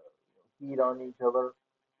 heat on each other.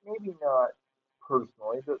 Maybe not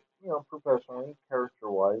personally, but professionally,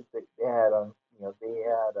 character-wise, they had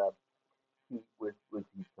heat with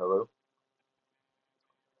each other.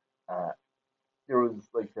 Uh, there was,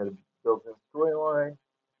 like I said, a built-in storyline.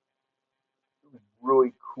 It was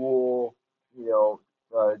really cool,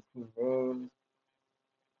 team names.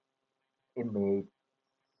 It made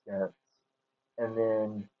sense. And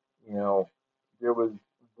then, you know, there was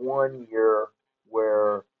one year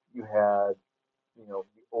where you had, the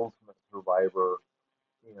Ultimate Survivor,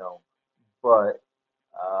 you know, but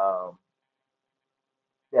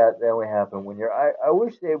that only happened one year. I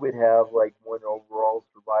wish they would have like one overall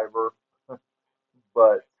Survivor,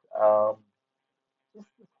 but just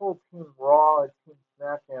this whole Team Raw, Team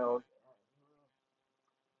SmackDown.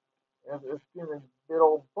 it's getting a bit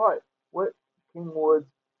old. But what King Woods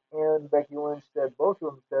and Becky Lynch said, both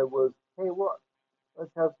of them said, was, "Hey, look,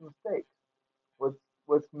 let's have some stakes. Let's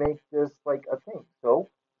let's make this like a thing." So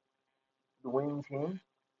the winning team,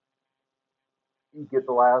 you get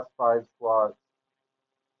the last 5 slots,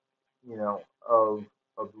 of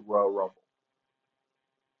the Royal Rumble,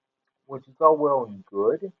 which is all well and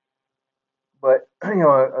good. But I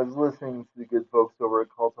was listening to the good folks over at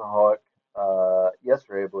Cultaholic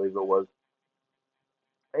yesterday, I believe it was,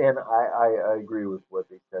 and I agree with what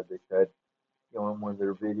they said. They said, in one of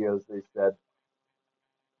their videos, they said,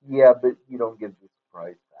 "Yeah, but you don't get the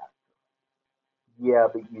surprise factor. Yeah,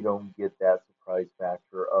 but you don't get that surprise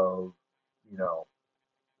factor of, you know,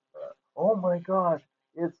 oh my gosh,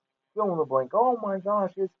 it's fill in the blank. Oh my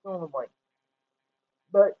gosh, it's fill in the blank."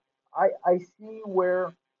 But I see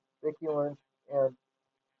where Becky Lynch and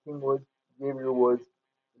King Woods, Xavier Woods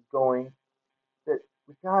is going. That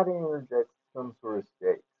we got to interject some sort of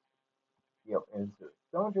stakes, into it.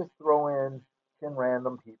 Don't just throw in 10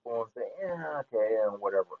 random people and say, okay, and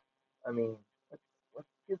whatever. I mean, let's let's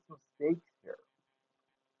get some stakes here.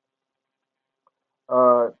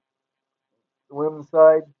 Uh, the women's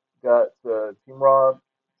side got Team Raw,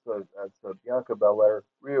 so that's Bianca Belair,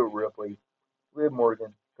 Rhea Ripley, Liv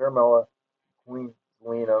Morgan, Carmella, Queen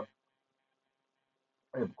Zelina,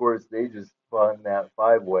 and of course they just spun that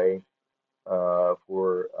 5-way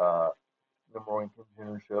for number one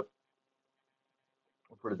contendership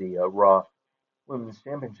for the Raw Women's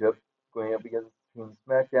Championship, going up against Team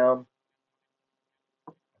SmackDown,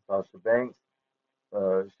 Sasha Banks,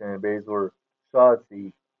 Shayna Baszler,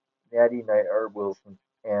 Shotzi, Natty Knight, Art Wilson,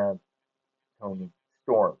 and Tony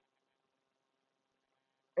Storm.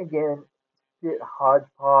 Again, bit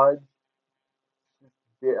hodgepodge, just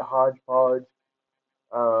bit hodgepodge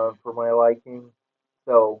for my liking.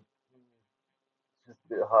 So, just a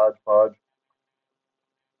bit hodgepodge.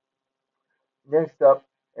 Next up,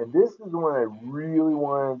 and this is the one I really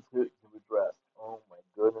wanted to address. Oh my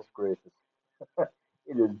goodness gracious.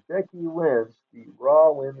 It is Becky Lynch, the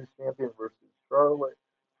Raw Women's Champion, versus Charlotte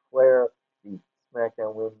Flair, the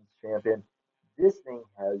SmackDown Women's Champion. This thing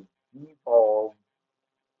has devolved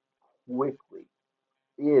quickly.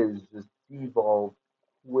 It is just devolved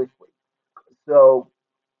quickly. So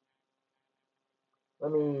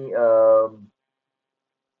let me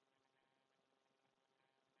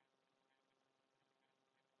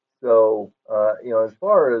as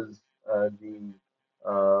far as the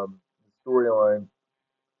storyline,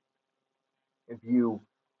 if you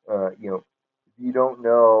if you don't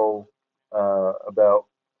know about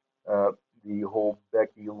uh, the whole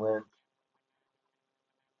Becky Lynch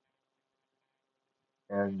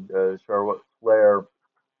and Charlotte Flair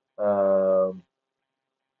um,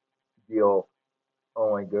 deal,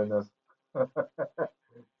 oh my goodness.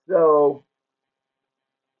 So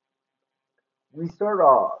we start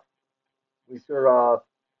off. We start off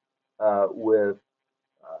with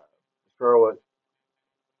uh, Charlotte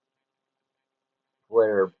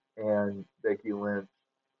Flair and Becky Lynch,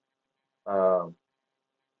 um,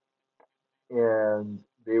 and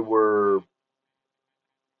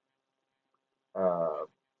uh,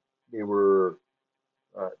 they were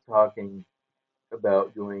talking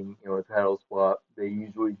about doing a title swap. They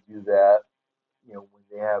usually do that when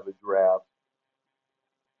they have a draft.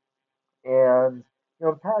 And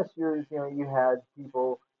in past years, you had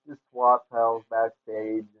people just swap titles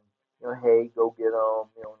backstage, and hey, go get them,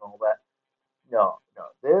 and all that. No, no,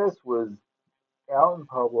 this was out in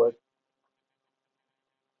public,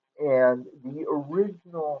 and the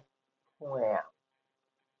original plan,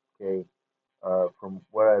 okay, from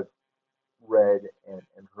what I've read and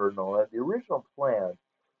heard and all that, the original plan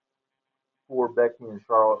for Becky and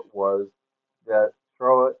Charlotte was that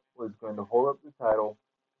Charlotte was going to hold up the title,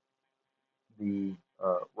 the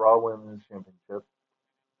Raw Women's Championship.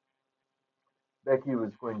 Becky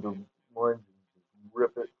was going to lunge and just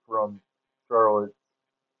rip it from Charlotte's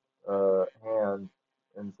hand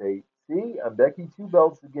and say, "See, I'm Becky Two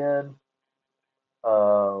Belts again."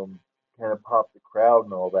 Kind of pop the crowd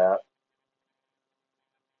and all that.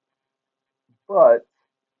 But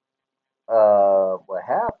what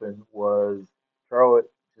happened was Charlotte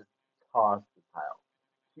just tossed the title.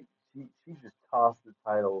 She just tossed the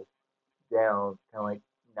title down, kind of like,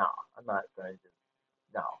 "No, I'm not going to just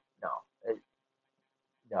no, no,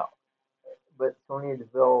 no." But Sonya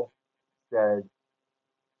Deville said,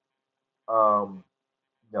 um,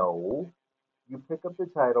 "No, you pick up the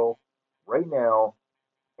title right now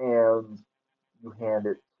and you hand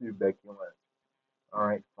it to Becky Lynch." All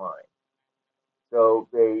right, fine. So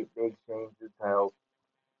they exchanged the titles,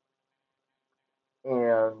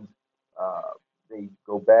 and uh, they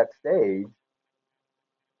go backstage,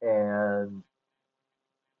 and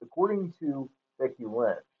according to Becky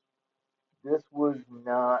Lynch, this was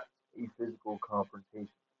not a physical confrontation,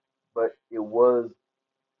 but it was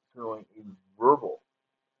certainly a verbal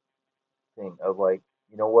thing of like,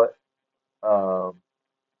 you know what, um,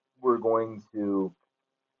 we're going to,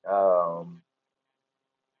 um,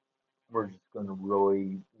 we're just going to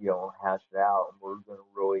really, hash it out, and we're going to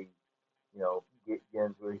really, get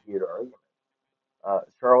into a heated argument.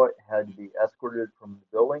 Charlotte had to be escorted from the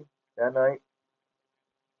building that night,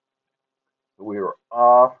 so we were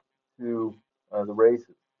off to the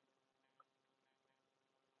races.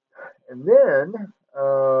 And then,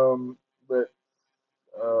 let's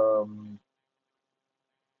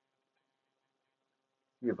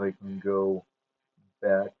see if I can go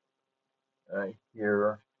back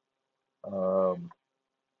here,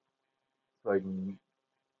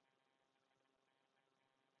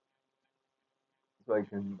 so I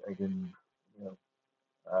can, you know,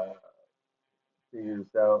 uh, figure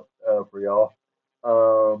this out for y'all.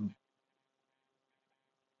 Um,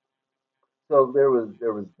 so there was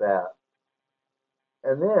that,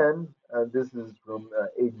 and then this is from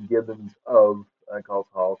Aiden Gibbons of Call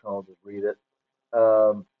Hall. I'll just read it.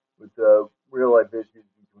 With the real life issues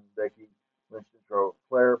between Becky Lynch and Charlotte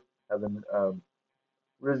Flair having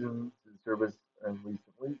risen to the surface in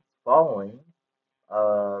recent weeks following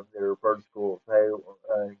their first school title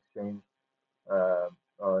exchange uh,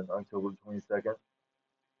 on October 22nd.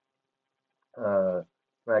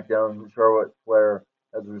 SmackDown, Charlotte Flair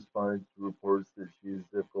has responded to reports that she is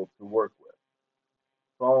difficult to work with.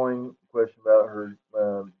 Following a question about her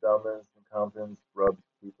dominance and confidence rubs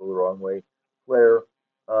people the wrong way, Flair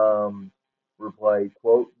replied,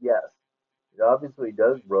 quote, yes, it obviously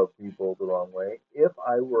does rub people the wrong way. If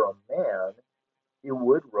I were a man, it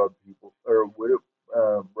would rub people, or would it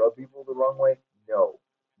rub people the wrong way? No.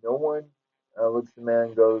 No one looks at the man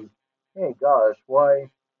and goes, hey, gosh,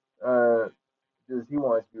 why uh, does he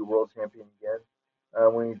want to be world champion again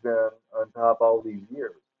when he's been on top all these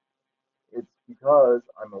years? It's because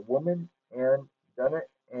I'm a woman and done it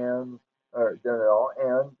and done it all,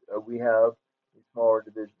 and we have a smaller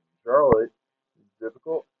division. Charlotte is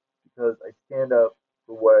difficult because I stand up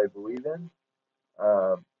for what I believe in.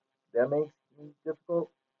 Um, that makes me difficult.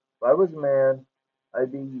 If I was a man,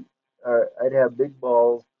 I'd have big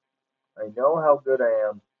balls. I know how good I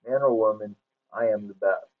am, man or woman. I am the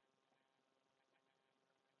best.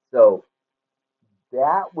 So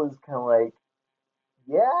that was kind of like,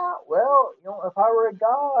 yeah, well, if I were a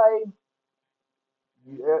guy,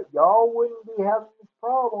 y'all wouldn't be having this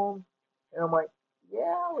problem. And I'm like,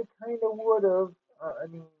 yeah, we kind of would have. I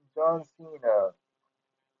mean, John Cena,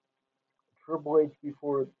 Triple H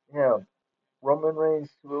before him, Roman Reigns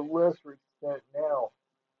to a lesser extent now.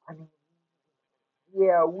 I mean,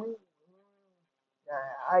 yeah,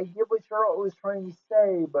 I get what Charlotte was trying to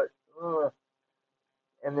say, but,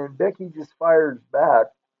 and then Becky just fires back,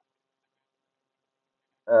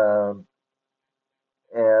 um,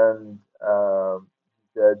 and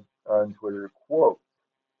said on Twitter, quote,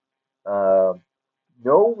 um,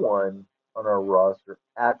 no one on our roster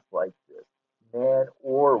acts like this, man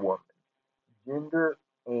or woman. Gender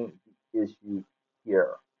ain't the issue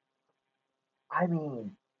here. I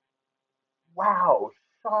mean, wow,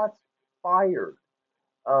 shots fired.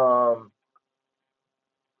 Um,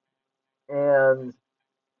 and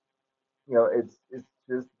it's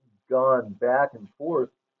just gone back and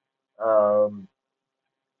forth. Um,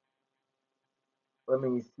 let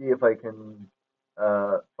me see if I can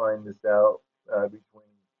find this out between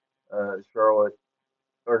Charlotte,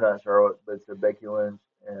 or not Charlotte, but it's Becky Lynch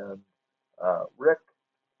and Ric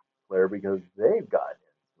Flair, because they've gotten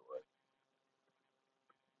into it.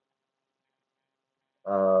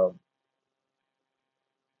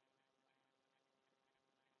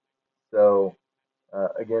 So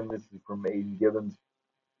again, this is from Aiden Gibbons.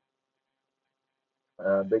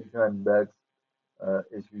 Big time Bex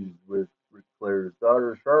issues with Ric Flair's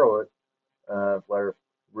daughter Charlotte. Flair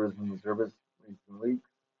risen to service recent weeks,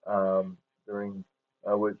 during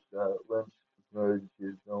which Lynch noted she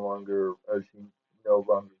no longer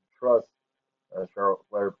trusts Charlotte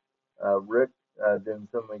Flair. Rick then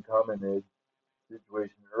suddenly commented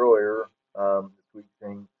situation earlier this week,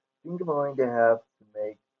 saying, "I think I'm going to have to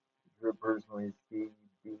make her personally see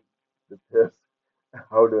beat the piss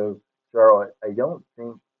out of Charlotte. I don't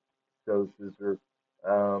think so, sister.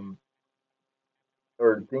 Um,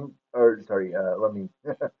 or sorry, let me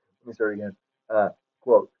start again.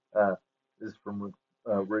 Quote, this is from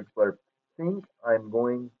Ric Flair. Think I'm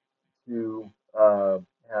going to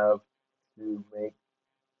have to make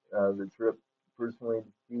the trip personally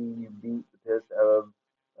to see you beat the piss out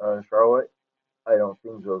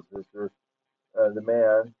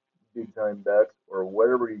man, big time Bex, or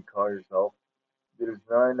whatever you call yourself, there's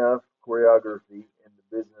not enough choreography in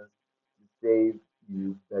the business to save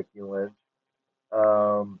you, Becky Lynch.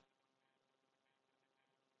 Um,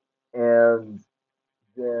 and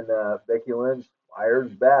then Becky Lynch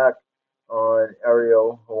fires back on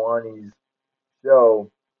Ariel Hawani's show,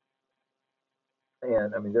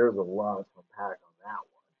 and I mean, there was a lot to unpack on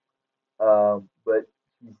that one. But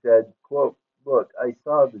she said, "quote Look, I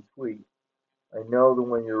saw the tweet. I know the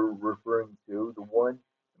one you're referring to, the one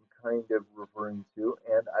I'm kind of referring to,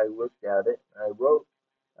 and I looked at it and I wrote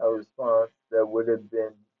a response that would have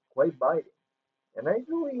been quite biting. And I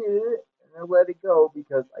deleted it and I let it go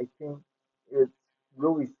because I think it's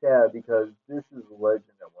really sad because this is a legend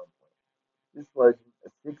at one point. This legend,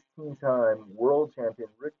 a 16-time world champion,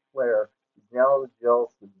 Ric Flair, is now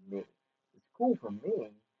jealous of me. It's cool for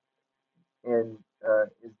me, and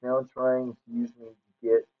is now trying to use me to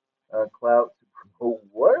get clout to promote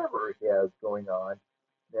whatever he has going on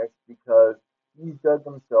next because he's dug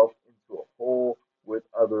himself into a hole with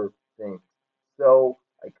other things. So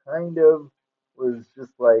I kind of was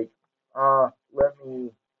just like, let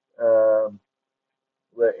me um,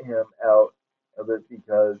 let him out of it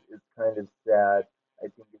because it's kind of sad. I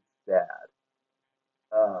think it's sad.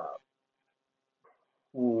 Uh,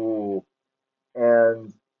 ooh.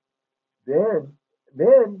 And then,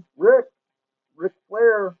 then Ric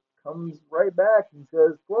Flair comes right back and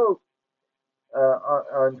says, quote,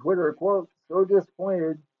 on Twitter, quote, so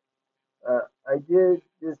disappointed. I did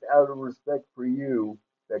this out of respect for you,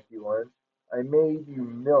 Becky Lynch. I made you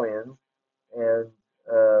millions, and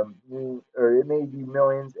it made you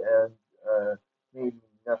millions and made me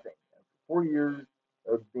nothing. After 4 years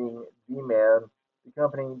of being the man, the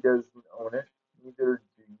company doesn't own it. Neither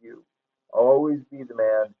do you. I'll always be the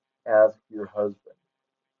man. Ask your husband.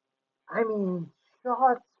 I mean,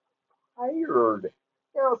 shots fired.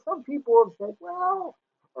 Some people have said, well,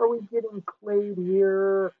 are we getting played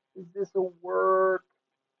here? Is this a work?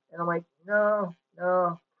 And I'm like, no,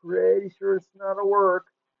 no, pretty sure it's not a work.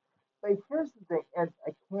 But here's the thing, and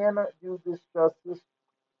I cannot do this justice.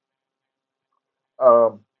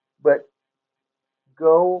 But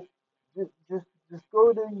go, just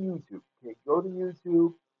go to YouTube. Okay, go to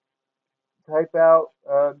YouTube, type out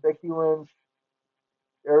Becky Lynch,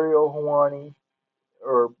 Ariel Hawani,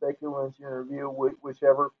 or Becky Lynch interview,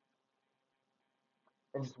 whichever,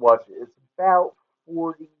 and just watch it. It's about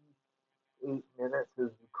 48 minutes as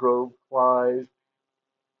the crow flies.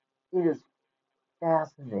 It is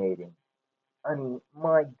fascinating. I mean,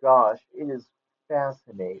 my gosh, it is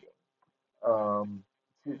fascinating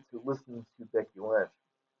to listen to Becky Lynch.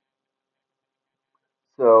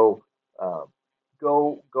 So um,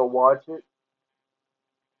 go watch it.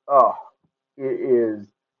 Oh, it is.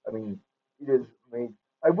 I mean, it is. I mean,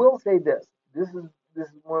 I will say this. This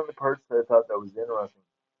is one of the parts that I thought that was interesting.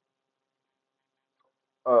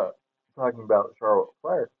 Uh, Talking about Charlotte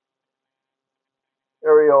Flair,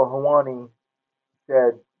 Ariel Hawani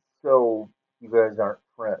said, "So you guys aren't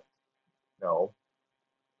friends?" No.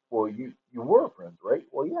 Well, you were friends, right?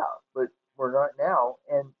 Well, yeah, but we're not now.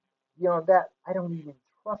 And beyond that, I don't even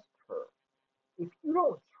trust her. If you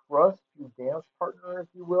don't trust your dance partner, if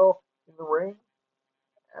you will, in the ring,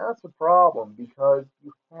 that's a problem because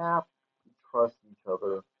you have to trust each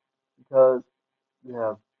other because you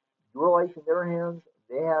have your life in their hands,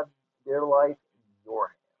 they have their life in your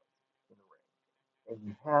hands in the ring, and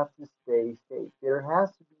you have to stay safe. There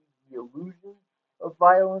has to be the illusion of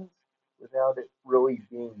violence without it really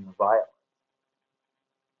being violent.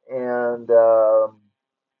 And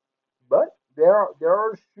but there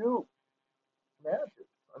are shoot matches.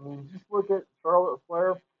 I mean, just look at Charlotte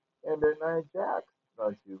Flair and Nia Jax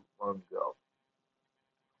not too long ago.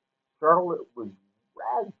 Charlotte was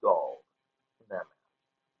ragdolled in that match.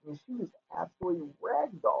 I mean, she was absolutely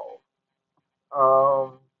ragdolled.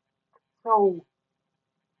 Um, so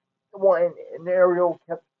and Ariel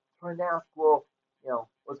kept trying to ask, well,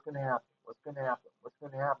 what's going to happen? What's going to happen? What's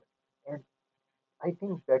going to happen? And I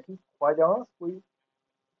think Becky, quite honestly,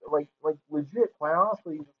 like legit, quite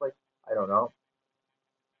honestly, was like, I don't know.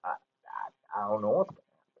 I don't know what's going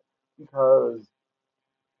to happen because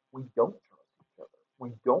we don't trust each other.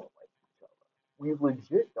 We don't like each other. We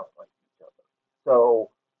legit don't like each other.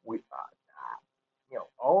 So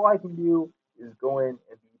all I can do is go in and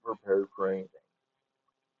be prepared for anything.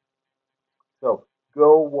 So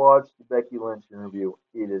go watch the Becky Lynch interview.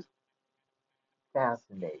 It is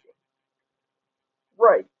fascinating.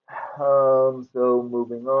 Right. So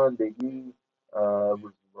moving on, Big E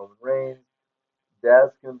versus Roman Reigns.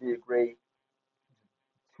 That's going to be a great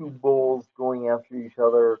two bulls going after each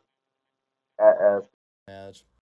other as match.